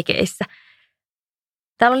vaatekauppojen rekeissä.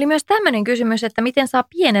 Täällä oli myös tämmöinen kysymys, että miten saa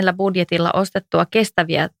pienellä budjetilla ostettua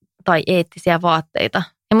kestäviä tai eettisiä vaatteita.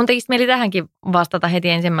 Ja mun tekisi mieli tähänkin vastata heti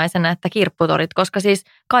ensimmäisenä, että kirpputorit, koska siis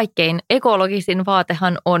kaikkein ekologisin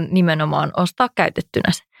vaatehan on nimenomaan ostaa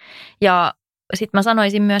käytettynä se. Ja sitten mä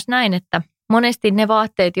sanoisin myös näin, että monesti ne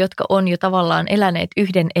vaatteet, jotka on jo tavallaan eläneet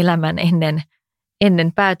yhden elämän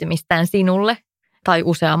ennen päätymistään sinulle, tai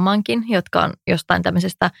useammankin, jotka on jostain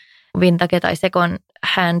tämmöisestä vintage- tai second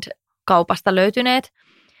hand kaupasta löytyneet,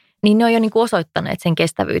 niin ne on jo niin kuin osoittaneet sen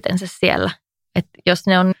kestävyytensä siellä. Että jos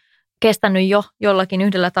ne on kestänyt jo jollakin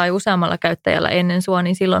yhdellä tai useammalla käyttäjällä ennen sua,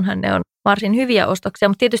 niin silloinhan ne on varsin hyviä ostoksia.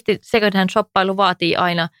 Mutta tietysti second hand shoppailu vaatii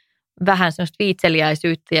aina vähän semmoista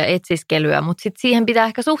viitseliäisyyttä ja etsiskelyä, mutta sitten siihen pitää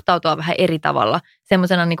ehkä suhtautua vähän eri tavalla,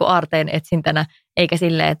 semmoisena niin kuin aarteen etsintänä, eikä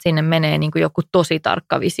silleen, että sinne menee niin kuin joku tosi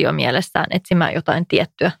tarkka visio mielessään etsimään jotain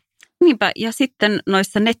tiettyä. Niinpä, ja sitten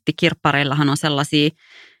noissa nettikirppareillahan on sellaisia,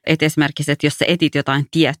 että esimerkiksi, että jos sä etit jotain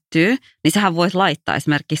tiettyä, niin sähän voit laittaa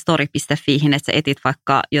esimerkiksi story.fiihin, että sä etit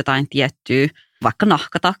vaikka jotain tiettyä, vaikka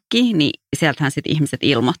nahkatakki, niin sieltähän sitten ihmiset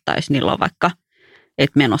ilmoittaa, jos niillä on vaikka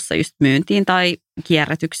että menossa just myyntiin tai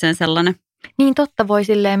kierrätykseen sellainen. Niin totta, voi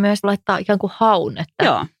silleen myös laittaa ikään kuin haun.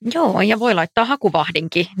 Että... Joo, ja voi laittaa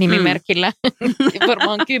hakuvahdinkin nimimerkillä.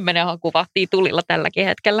 Varmaan 10 hakuvahtia tulilla tälläkin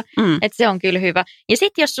hetkellä. Että se on kyllä hyvä. Ja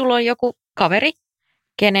sitten jos sulla on joku kaveri,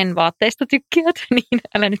 kenen vaatteista tykkäät, niin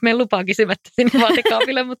älä nyt mene lupaa kysymättä sinne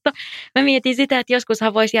vaatekaapille, mutta mä mietin sitä, että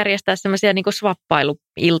joskushan voisi järjestää semmoisia niin kuin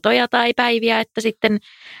swappailuiltoja tai päiviä, että sitten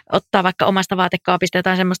ottaa vaikka omasta vaatekaapista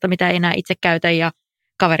jotain semmoista, mitä ei enää itse käytä ja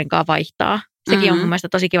kaverin kanssa vaihtaa. Sekin on mun mielestä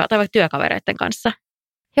tosi kiva, tai vaikka työkavereiden kanssa.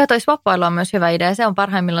 Joo, toi swappailu on myös hyvä idea. Se on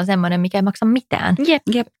parhaimmillaan semmoinen, mikä ei maksa mitään,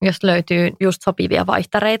 Jep. jos löytyy just sopivia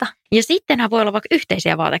vaihtareita. Ja sittenhän voi olla vaikka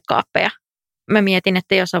yhteisiä vaatekaappeja. Mä mietin,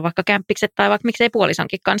 että jos on vaikka kämppikset tai vaikka miksei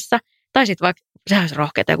puolisonkin kanssa, tai sitten vaikka sehän olisi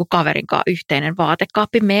rohkeata joku kaverin kanssa yhteinen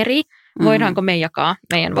vaatekaappi, Meri. Voidaanko me jakaa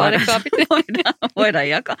meidän vaatekaapit? Voidaan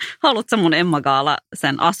jakaa. Haluatko mun Emma Gaala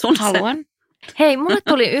sen asun? Haluan. Hei, mulle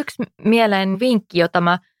tuli yksi mieleen vinkki, jota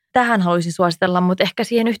mä tähän haluaisin suositella, mutta ehkä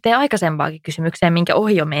siihen yhteen aikaisempaakin kysymykseen, minkä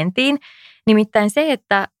ohi jo mentiin. Nimittäin se,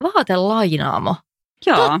 että vaatelainaamo.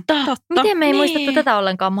 Joo, Totta. Miten me ei muistettu tätä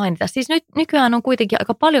ollenkaan mainita? Siis nykyään on kuitenkin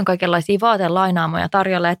aika paljon kaikenlaisia vaatelainaamoja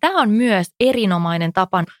tarjolla, ja tämä on myös erinomainen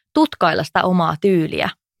tapa tutkailla sitä omaa tyyliä.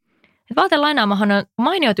 Vaatelainaamahan on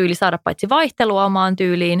mainio tyyli saada paitsi vaihtelua omaan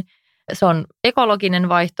tyyliin, se on ekologinen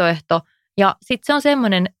vaihtoehto, ja sitten se on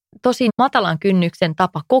semmoinen tosi matalan kynnyksen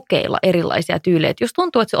tapa kokeilla erilaisia tyylejä. Jos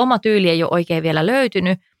tuntuu, että se oma tyyli ei ole oikein vielä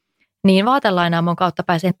löytynyt, niin vaatelainaamon kautta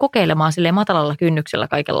pääsee kokeilemaan silleen matalalla kynnyksellä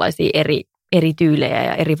kaikenlaisia eri tyylejä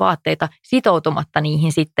ja eri vaatteita sitoutumatta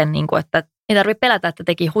niihin sitten, niin kuin, että ei tarvitse pelätä, että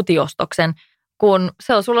teki hutiostoksen, kun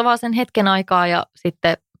se on sulla vaan sen hetken aikaa ja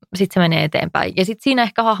sitten se menee eteenpäin. Ja sitten siinä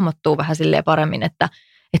ehkä hahmottuu vähän silleen paremmin, että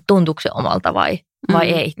tuntuuko se omalta vai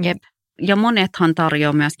ei. Jep. Ja monethan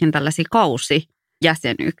tarjoaa myöskin tällaisia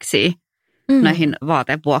kausijäsenyksiä näihin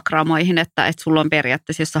vaatevuokraamoihin, että sulla on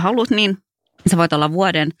periaatteessa, jos sä haluat, niin sä voit olla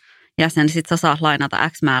vuoden jäsen, niin sit sä saat lainata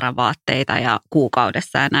X määrän vaatteita ja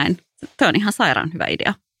kuukaudessa ja näin. Tuo on ihan sairaan hyvä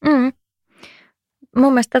idea.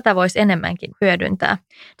 Mun mielestä tätä voisi enemmänkin hyödyntää.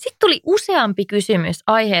 Sitten tuli useampi kysymys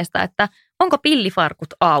aiheesta, että onko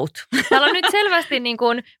pillifarkut out? Täällä on nyt selvästi niin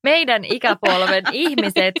kuin meidän ikäpolven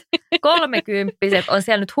ihmiset, 30-vuotiaat on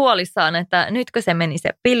siellä nyt huolissaan, että nytkö se meni se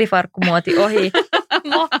pillifarkkumuoti ohi.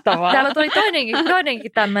 Mahtavaa. Täällä tuli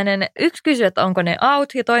toinenkin tämmöinen, yksi kysyi, että onko ne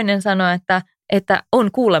out ja toinen sanoi, että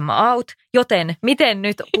on kuulemma out, joten miten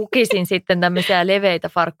nyt pukisin sitten tämmöisiä leveitä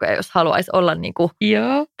farkkuja, jos haluaisi olla niin kuin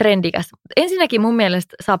trendikäs. Ensinnäkin mun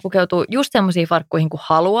mielestä saa pukeutua just semmoisiin farkkuihin kuin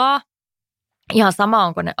haluaa. Ihan sama,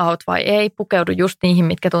 onko ne out vai ei. Pukeudu just niihin,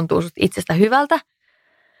 mitkä tuntuu itsestä hyvältä.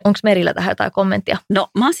 Onko Merillä tähän jotain kommenttia? No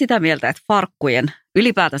mä oon sitä mieltä, että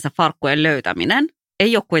ylipäätänsä farkkujen löytäminen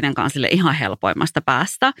ei ole kuitenkaan sille ihan helpoimmasta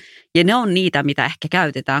päästä. Ja ne on niitä, mitä ehkä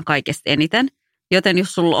käytetään kaikesta eniten. Joten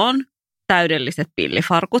jos sulla on täydelliset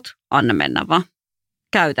pillifarkut, anna mennä vaan.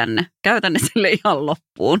 Käytä ne sille ihan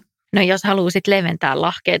loppuun. No jos haluaa sitten leventää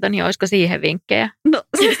lahkeita, niin olisiko siihen vinkkejä? No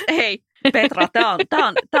siis hei, Petra,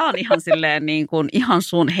 tää on ihan silleen niin kuin ihan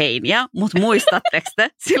sun heiniä, mutta muistatteko te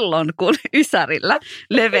silloin, kun Ysärillä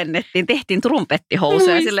tehtiin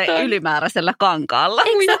trumpettihousuja sille ylimääräisellä kankaalla?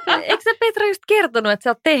 Eikö sä Petra just kertonut, että sä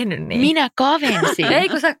oot tehnyt niin? Minä kavensin.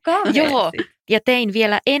 Eikö sä kavensin? Joo, ja tein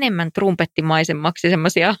vielä enemmän trumpettimaisemmaksi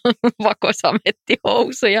semmoisia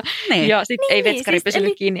vakosamettihousuja. Niin. Ja sitten ei vetskari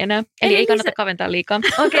pysynyt kiinni enää. Eli ei kannata kaventaa liikaa.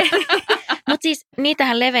 Okei. Mutta siis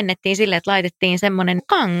niitähän levennettiin silleen, että laitettiin semmoinen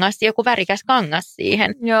kangas, joku värikäs kangas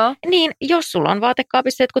siihen. Joo. Niin jos sulla on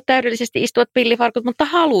vaatekaapissa jotkut täydellisesti istuvat pillifarkut, mutta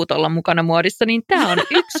haluut olla mukana muodissa, niin tämä on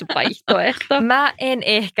yksi vaihtoehto. Mä en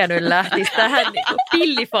ehkä nyt lähtisi tähän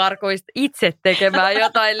pillifarkuista itse tekemään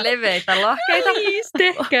jotain leveitä lahkeita.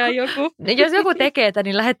 Tehkää joku. Jos joku tekee tämän,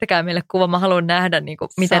 niin lähettäkää meille kuva. Mä haluan nähdä, niin kuin,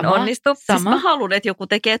 miten onnistuu. Siis mä haluan, että joku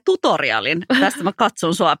tekee tutorialin. Tästä mä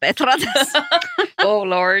katson sua, Petra, tässä. Oh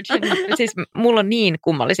lord. Siis mulla on niin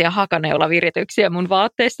kummallisia hakaneula-virityksiä mun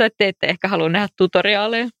vaatteissa, että te ette ehkä halua nähdä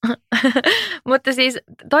tutoriaaleja. Mutta siis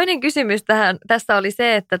toinen kysymys tässä oli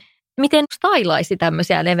se, että miten stylaisi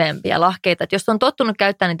tämmöisiä leveämpiä lahkeita. Että jos on tottunut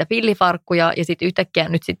käyttää niitä pillifarkkuja ja sitten yhtäkkiä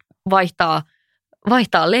nyt sit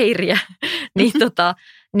vaihtaa leiriä,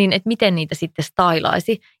 niin että miten niitä sitten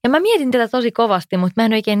stylaisi. Ja mä mietin tätä tosi kovasti, mutta mä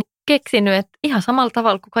en oikein keksinyt, että ihan samalla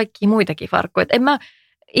tavalla kuin kaikki muitakin farkkuja. En mä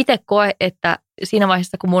itse koe, että siinä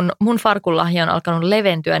vaiheessa, kun mun farkunlahja on alkanut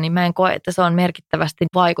leventyä, niin mä en koe, että se on merkittävästi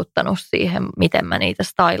vaikuttanut siihen, miten mä niitä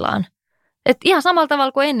stylaan. Että ihan samalla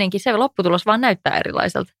tavalla kuin ennenkin, se lopputulos vaan näyttää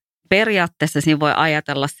erilaiselta. Periaatteessa siinä voi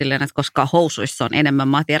ajatella silleen, että koska housuissa on enemmän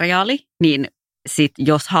materiaali, niin sit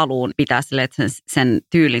jos haluun pitää silleen, että sen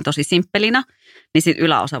tyylin tosi simppelinä, niin sit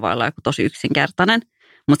yläosa voi olla joku tosi yksinkertainen.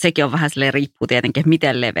 Mutta sekin on vähän silleen, riippuu tietenkin,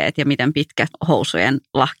 miten leveät ja miten pitkät housujen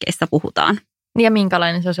lahkeista puhutaan. Ja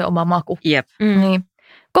minkälainen se on se oma maku. Jep. Niin.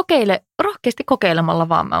 Kokeile, rohkeasti kokeilemalla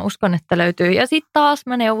vaan, mä uskon, että löytyy. Ja sitten taas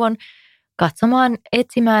mä neuvon katsomaan,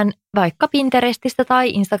 etsimään vaikka Pinterestistä tai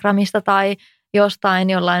Instagramista tai jostain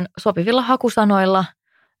jollain sopivilla hakusanoilla,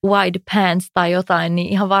 wide pants tai jotain, niin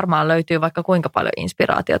ihan varmaan löytyy vaikka kuinka paljon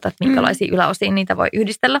inspiraatiota, että minkälaisia yläosiin niitä voi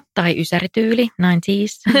yhdistellä. Tai ysärityyli,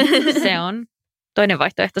 90s. Se on toinen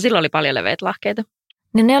vaihtoehto. Silloin oli paljon leveät lahkeita.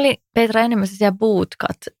 Niin ne oli, Petra, enemmän sellaisia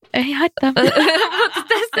bootcut Ei haittaa. Mutta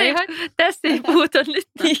tässä ei puhuta nyt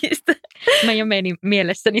niistä. Mä jo menin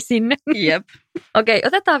mielessäni sinne. Jep. Okei,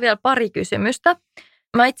 otetaan vielä pari kysymystä.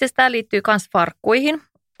 Mä itse asiassa tämä liittyy myös farkkuihin.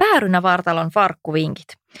 Päärynävartalon farkkuvinkit.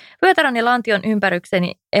 Vyötärön ja lantion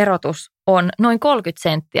ympärykseni erotus on noin 30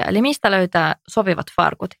 senttiä, eli mistä löytää sopivat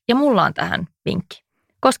farkut. Ja mulla on tähän vinkki,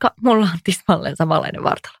 koska mulla on tismalleen samanlainen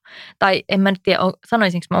vartalo. Tai en mä nyt tiedä,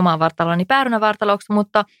 sanoisinko mä omaa vartaloani päärynävartaloksi,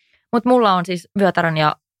 mutta mulla on siis vyötärön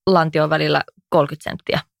ja lantion välillä 30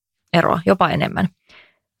 senttiä eroa, jopa enemmän.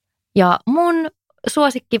 Ja mun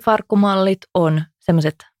suosikkifarkkumallit on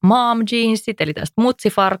semmoiset mom jeansit, eli tällaiset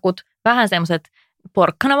mutsifarkut, vähän semmoiset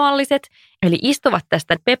porkkanamalliset, eli istuvat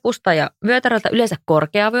tästä pepusta ja vyötäröltä, yleensä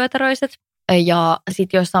korkeavyötäröiset. Ja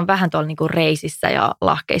sitten joissa on vähän tuolla niinku reisissä ja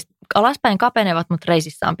lahkeissa. Alaspäin kapenevat, mutta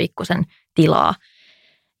reisissä on pikkusen tilaa.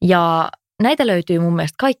 Ja näitä löytyy mun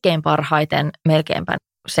mielestä kaikkein parhaiten melkeinpä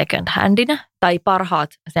second handina. Tai parhaat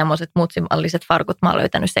semmoiset mutsimalliset farkut mä oon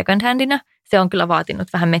löytänyt second handina. Se on kyllä vaatinut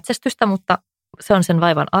vähän metsästystä, mutta se on sen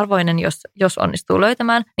vaivan arvoinen, jos onnistuu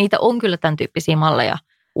löytämään. Niitä on kyllä tämän tyyppisiä malleja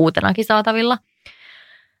uutenakin saatavilla.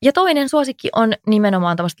 Ja toinen suosikki on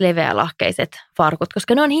nimenomaan tämmöiset leveälahkeiset farkut,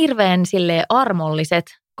 koska ne on hirveän silleen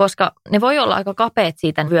armolliset, koska ne voi olla aika kapeat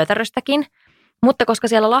siitä vyötäröstäkin, mutta koska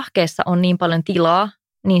siellä lahkeessa on niin paljon tilaa,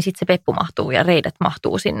 niin sitten se peppu mahtuu ja reidet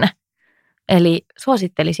mahtuu sinne. Eli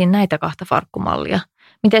suosittelisin näitä kahta farkkumallia.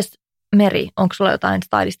 Mites Meri, onko sulla jotain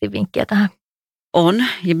stylistin vinkkiä tähän? On,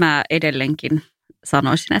 ja mä edelleenkin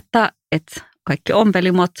sanoisin, että kaikki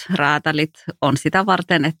ompelimot, räätälit on sitä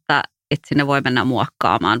varten, että sinne voi mennä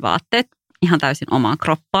muokkaamaan vaatteet ihan täysin omaan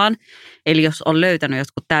kroppaan. Eli jos on löytänyt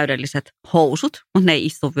jotkut täydelliset housut, mutta ne ei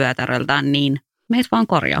istu vyötäröltään, niin meitä vaan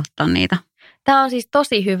korjauttaa niitä. Tämä on siis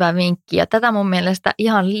tosi hyvä vinkki ja tätä mun mielestä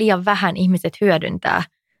ihan liian vähän ihmiset hyödyntää.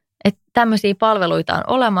 Että tämmöisiä palveluita on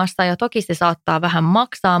olemassa ja toki se saattaa vähän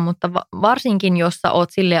maksaa, mutta varsinkin jos sä oot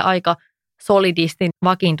silleen aika solidisti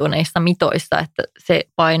vakiintuneissa mitoissa, että se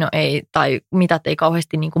paino ei tai mitat ei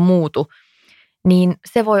kauheasti niin kuin muutu, niin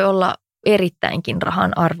se voi olla erittäinkin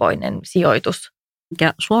rahan arvoinen sijoitus.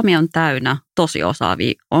 Ja Suomi on täynnä tosi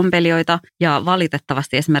osaavia ompelijoita ja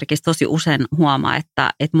valitettavasti esimerkiksi tosi usein huomaa,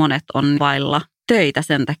 että monet on vailla töitä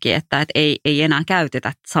sen takia, että ei enää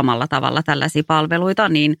käytetä samalla tavalla tällaisia palveluita,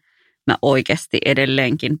 niin mä oikeasti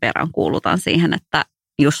edelleenkin peräänkuulutan siihen, että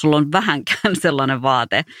jos sulla on vähänkään sellainen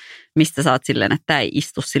vaate, mistä sä oot silleen, että tämä ei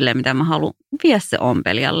istu silleen, mitä mä haluan, vie se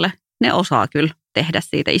ompelijalle. Ne osaa kyllä tehdä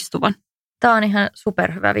siitä istuvan. Tämä on ihan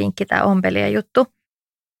superhyvä vinkki, tämä ompelijan juttu.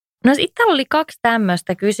 No sitten oli 2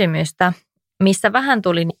 tämmöistä kysymystä, missä vähän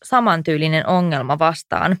tuli samantyylinen ongelma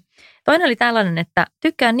vastaan. Toinen oli tällainen, että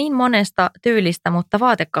tykkään niin monesta tyylistä, mutta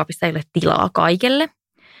vaatekaapissa ei ole tilaa kaikelle.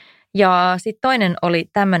 Ja sitten toinen oli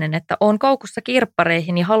tämmöinen, että on koukussa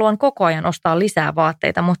kirppareihin ja haluan koko ajan ostaa lisää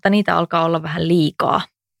vaatteita, mutta niitä alkaa olla vähän liikaa.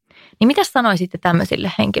 Niin mitä sanoisitte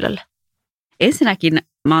tämmöisille henkilöille? Ensinnäkin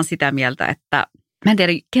mä oon sitä mieltä, että mä en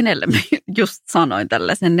tiedä kenelle mä just sanoin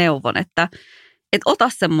tällaisen neuvon, että ota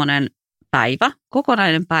semmoinen päivä,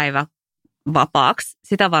 kokonainen päivä vapaaksi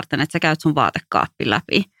sitä varten, että sä käyt sun vaatekaappi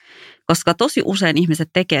läpi. Koska tosi usein ihmiset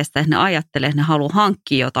tekee sitä, että ne ajattelee, että ne haluaa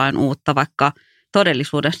hankkia jotain uutta, vaikka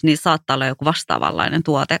todellisuudessa niin saattaa olla joku vastaavanlainen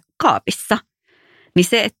tuote kaapissa. Niin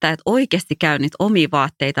se, että oikeasti käy niitä omia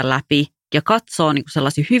vaatteita läpi ja katsoo niin kuin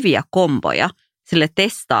sellaisia hyviä komboja, sille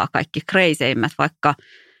testaa kaikki crazeimmät vaikka,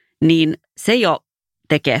 niin se jo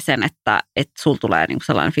tekee sen, että sulla tulee niin kuin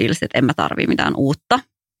sellainen fiilis, että en mä tarvitse mitään uutta.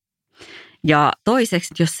 Ja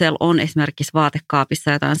toiseksi, jos siellä on esimerkiksi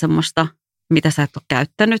vaatekaapissa jotain semmoista, mitä sä et ole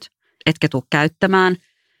käyttänyt, etkä tule käyttämään,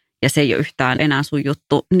 ja se ei ole yhtään enää sun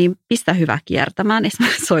juttu, niin pistä hyvä kiertämään.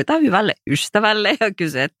 Esimerkiksi soita hyvälle ystävälle ja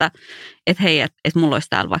kysy, että hei, että mulla olisi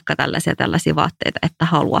täällä vaikka tällaisia vaatteita, että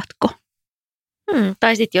haluatko?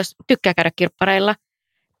 Tai sitten jos tykkää käydä kirppareilla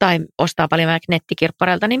tai ostaa paljon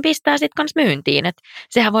nettikirppareilta, niin pistää sitten kans myyntiin. Et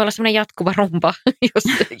sehän voi olla semmoinen jatkuva rumpa,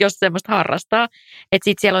 jos semmoista harrastaa. Että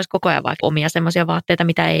sitten siellä olisi koko ajan vaikka omia semmoisia vaatteita,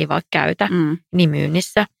 mitä ei vaikka käytä, niin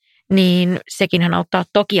myynnissä. Niin sekinhän auttaa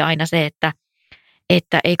toki aina se,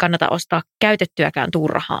 että ei kannata ostaa käytettyäkään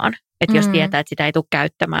turhaan. Että jos tietää, että sitä ei tule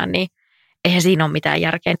käyttämään, niin eihän siinä ole mitään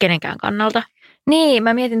järkeä kenenkään kannalta. Niin,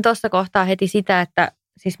 mä mietin tuossa kohtaa heti sitä, että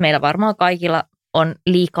siis meillä varmaan kaikilla on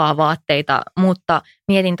liikaa vaatteita, mutta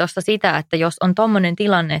mietin tuossa sitä, että jos on tommoinen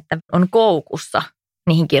tilanne, että on koukussa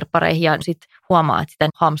niihin kirppareihin ja sitten huomaa, että sitä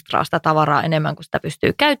hamstraa sitä tavaraa enemmän kuin sitä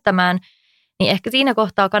pystyy käyttämään, niin ehkä siinä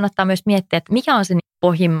kohtaa kannattaa myös miettiä, että mikä on se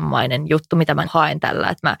pohjimmainen juttu, mitä mä haen tällä,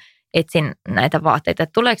 että mä etsin näitä vaatteita,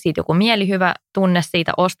 että tuleeko siitä joku mielihyvä tunne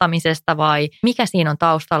siitä ostamisesta vai mikä siinä on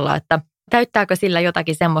taustalla, että täyttääkö sillä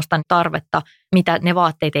jotakin semmoista tarvetta, mitä ne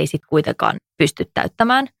vaatteet ei sitten kuitenkaan pysty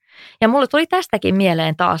täyttämään. Ja mulle tuli tästäkin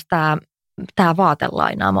mieleen taas tämä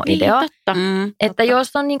vaatelainaamo-idea. Niin, totta. Että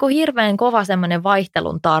jos on niin kuin hirveän kova semmoinen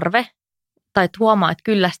vaihtelun tarve, tai huomaa, että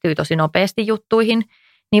kyllästyy tosi nopeasti juttuihin,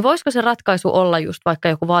 niin voisiko se ratkaisu olla just vaikka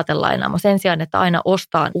joku vaatelainaamo sen sijaan, että aina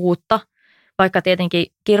ostaa uutta, vaikka tietenkin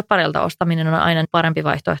kirppareilta ostaminen on aina parempi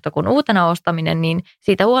vaihtoehto kuin uutena ostaminen, niin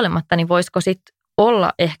siitä huolimatta, niin voisiko sitten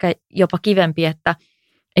olla ehkä jopa kivempi, että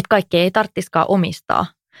kaikkea ei tarvitsisikaan omistaa.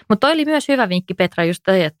 Mutta toi oli myös hyvä vinkki, Petra, just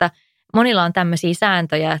toi, että monilla on tämmöisiä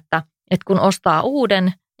sääntöjä, että kun ostaa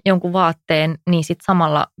uuden jonkun vaatteen, niin sitten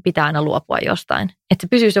samalla pitää aina luopua jostain. Että se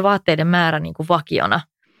pysyy se vaatteiden määrä niin kuin vakiona.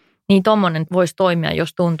 Niin tommonen voisi toimia,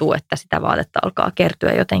 jos tuntuu, että sitä vaatetta alkaa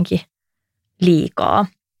kertyä jotenkin liikaa.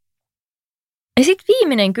 Ja sitten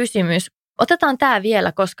viimeinen kysymys. Otetaan tämä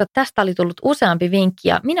vielä, koska tästä oli tullut useampi vinkki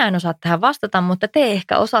ja minä en osaa tähän vastata, mutta te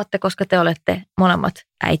ehkä osaatte, koska te olette molemmat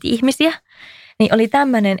äiti-ihmisiä. Niin oli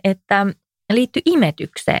tämmöinen, että liittyi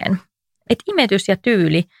imetykseen. Että imetys ja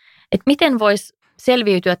tyyli, että miten voisi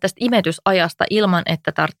selviytyä tästä imetysajasta ilman,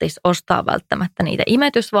 että tarvitsisi ostaa välttämättä niitä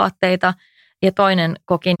imetysvaatteita. Ja toinen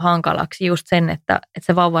koki hankalaksi just sen, että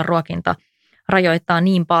se vauvan ruokinta rajoittaa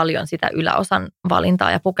niin paljon sitä yläosan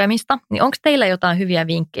valintaa ja pukemista. Niin onko teillä jotain hyviä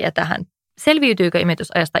vinkkejä tähän? Selviytyykö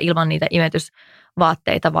imetysajasta ilman niitä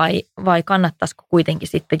imetysvaatteita vai kannattaisiko kuitenkin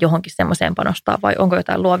sitten johonkin semmoiseen panostaa vai onko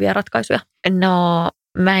jotain luovia ratkaisuja? No,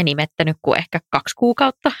 mä en imettänyt kuin ehkä 2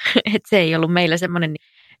 kuukautta, että se ei ollut meillä semmoinen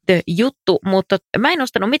juttu, mutta mä en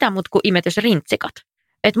ostanut mitään muuta kuin imetysrintsikat.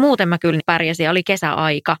 Et muuten mä kyllä pärjäsin, oli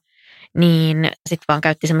kesäaika, niin sitten vaan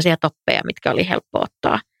käytti semmoisia toppeja, mitkä oli helppo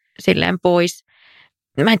ottaa silleen pois.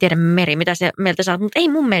 Mä en tiedä Meri, mitä se mieltä saa, mutta ei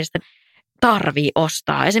mun mielestä tarvii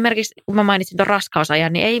ostaa. Esimerkiksi kun mä mainitsin tuon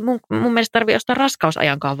raskausajan, niin ei mun mielestä tarvii ostaa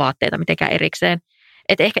raskausajankaan vaatteita mitenkään erikseen.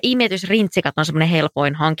 Että ehkä imetysrintsikat on semmoinen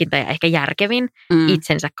helpoin hankinta ja ehkä järkevin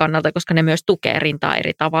itsensä kannalta, koska ne myös tukee rintaa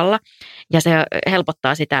eri tavalla. Ja se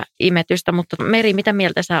helpottaa sitä imetystä, mutta Meri, mitä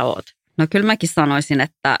mieltä sä oot? No kyllä mäkin sanoisin,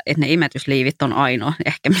 että ne imetysliivit on ainoa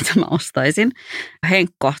ehkä mitä mä ostaisin.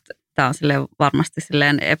 Henkko, tämä on varmasti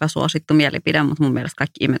epäsuosittu mielipide, mutta mun mielestä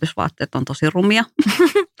kaikki imetysvaatteet on tosi rumia.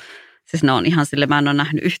 Siis ne on ihan mä en ole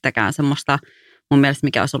nähnyt yhtäkään semmoista mun mielestä,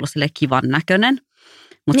 mikä olisi ollut kivan näköinen.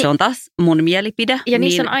 Mutta niin. Se on taas mun mielipide. Ja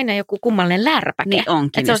niissä on aina joku kummallinen lärpäke. Niin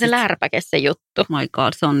onkin. Että se on se lärpäke se juttu. My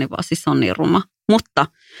god, se on niin ruma. Mutta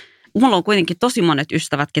mulla on kuitenkin tosi monet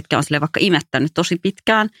ystävät, ketkä on vaikka imettänyt tosi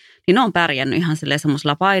pitkään, niin ne on pärjännyt ihan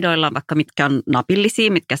semmoisilla paidoilla, vaikka mitkä on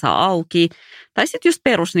napillisia, mitkä saa auki. Tai sitten just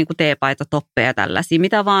perus niin kuin teepaita, toppeja ja tällaisia,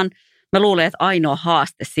 mitä vaan. Mä luulen, että ainoa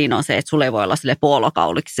haaste siinä on se, että sulla ei voi olla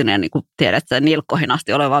puolokauliksi niin kuin tiedät, että nilkkoihin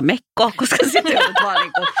asti oleva mekko, koska sitten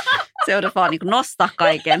joudut vaan nostaa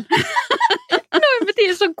kaiken. No en mä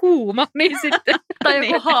tiedä, se on kuuma, niin sitten. Tai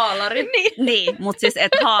joku haalari. Niin, mutta siis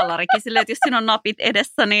että haalarikin silleen, että jos siinä on napit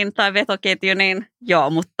edessä niin, tai vetoketju, niin joo,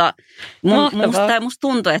 mutta musta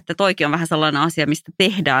tuntuu, että toikin on vähän sellainen asia, mistä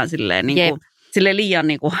tehdään silleen niin kuin silleen liian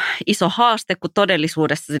niin kuin iso haaste, kun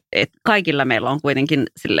todellisuudessa että kaikilla meillä on kuitenkin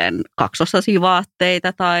silleen 2-osaisia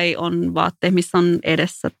vaatteita tai on vaatteita, missä on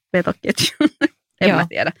edessä vetoketju. En mä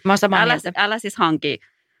tiedä. Mä oon älä siis hanki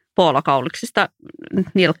poolokauliksista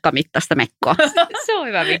nilkkamittaista mekkoa. Se on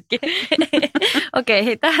hyvä vinkki. Okei,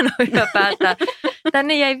 hei, tähän on hyvä päättää.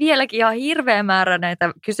 Tänne jäi vieläkin ihan hirveä määrä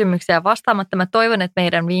näitä kysymyksiä vastaamatta. Mä toivon, että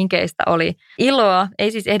meidän vinkkeistä oli iloa.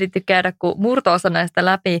 Ei siis ehditty käydä kuin murto-osa näistä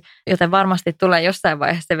läpi, joten varmasti tulee jossain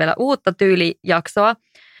vaiheessa vielä uutta tyylijaksoa.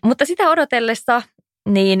 Mutta sitä odotellessa,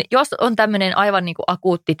 niin jos on tämmöinen aivan niin kuin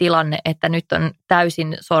akuutti tilanne, että nyt on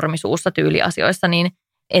täysin sormisuussa tyyliasioissa, niin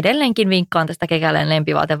edelleenkin vinkkaan tästä Kekäleen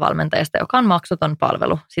lempivaatevalmentajasta, joka on maksuton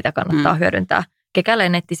palvelu. Sitä kannattaa hyödyntää.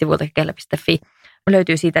 Kekäleen nettisivuilta kekele.fi.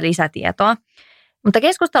 Löytyy siitä lisätietoa. Mutta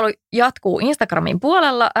keskustelu jatkuu Instagramin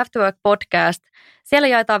puolella, Afterwork Podcast. Siellä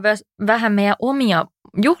jaetaan myös vähän meidän omia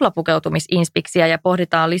juhlapukeutumisinspiksiä ja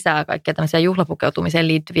pohditaan lisää kaikkia tämmöisiä juhlapukeutumiseen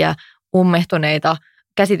liittyviä ummehtuneita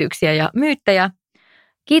käsityksiä ja myyttejä.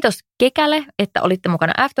 Kiitos Kekäle, että olitte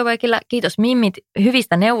mukana Afterworkilla. Kiitos Mimmit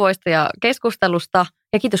hyvistä neuvoista ja keskustelusta.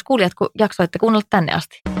 Ja kiitos kuulijat, kun jaksoitte kuunnella tänne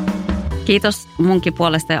asti. Kiitos munkin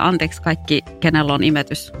puolesta ja anteeksi kaikki, kenellä on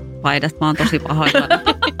imetyspaidat. Mä oon tosi pahoillani.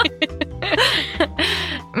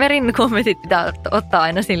 Merin kommentit pitää ottaa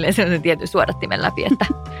aina silleen sellaisen tietyn suodattimen läpi, että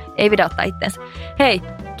ei pidä ottaa itsensä. Hei,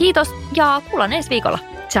 kiitos ja kuullaan ensi viikolla.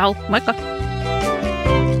 Ciao, moikka!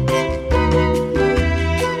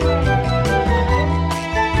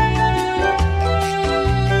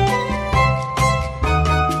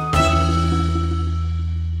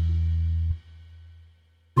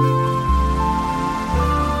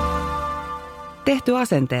 Tehty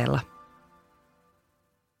asenteella.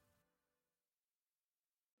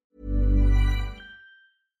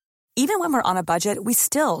 Even when we're on a budget, we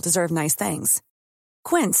still deserve nice things.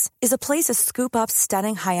 Quince is a place to scoop up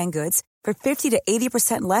stunning high-end goods for 50 to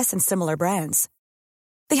 80% less than similar brands.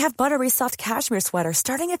 They have buttery soft cashmere sweaters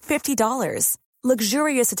starting at $50,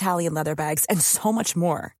 luxurious Italian leather bags, and so much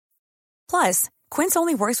more. Plus, Quince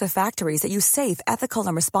only works with factories that use safe, ethical,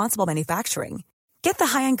 and responsible manufacturing. Get the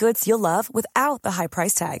high-end goods you'll love without the high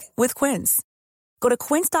price tag with Quince. Go to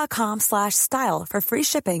quince.com/style for free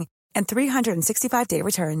shipping and 365-day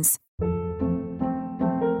returns.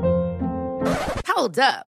 Hold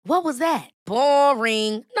up. What was that?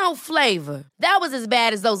 Boring. No flavor. That was as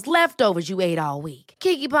bad as those leftovers you ate all week.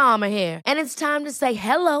 Keke Palmer here, and it's time to say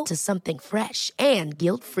hello to something fresh and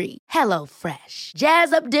guilt-free. Hello Fresh.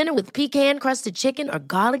 Jazz up dinner with pecan-crusted chicken or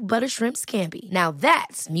garlic butter shrimp scampi. Now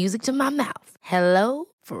that's music to my mouth. Hello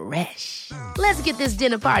Fresh. Let's get this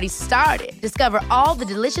dinner party started. Discover all the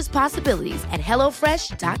delicious possibilities at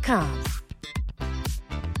hellofresh.com.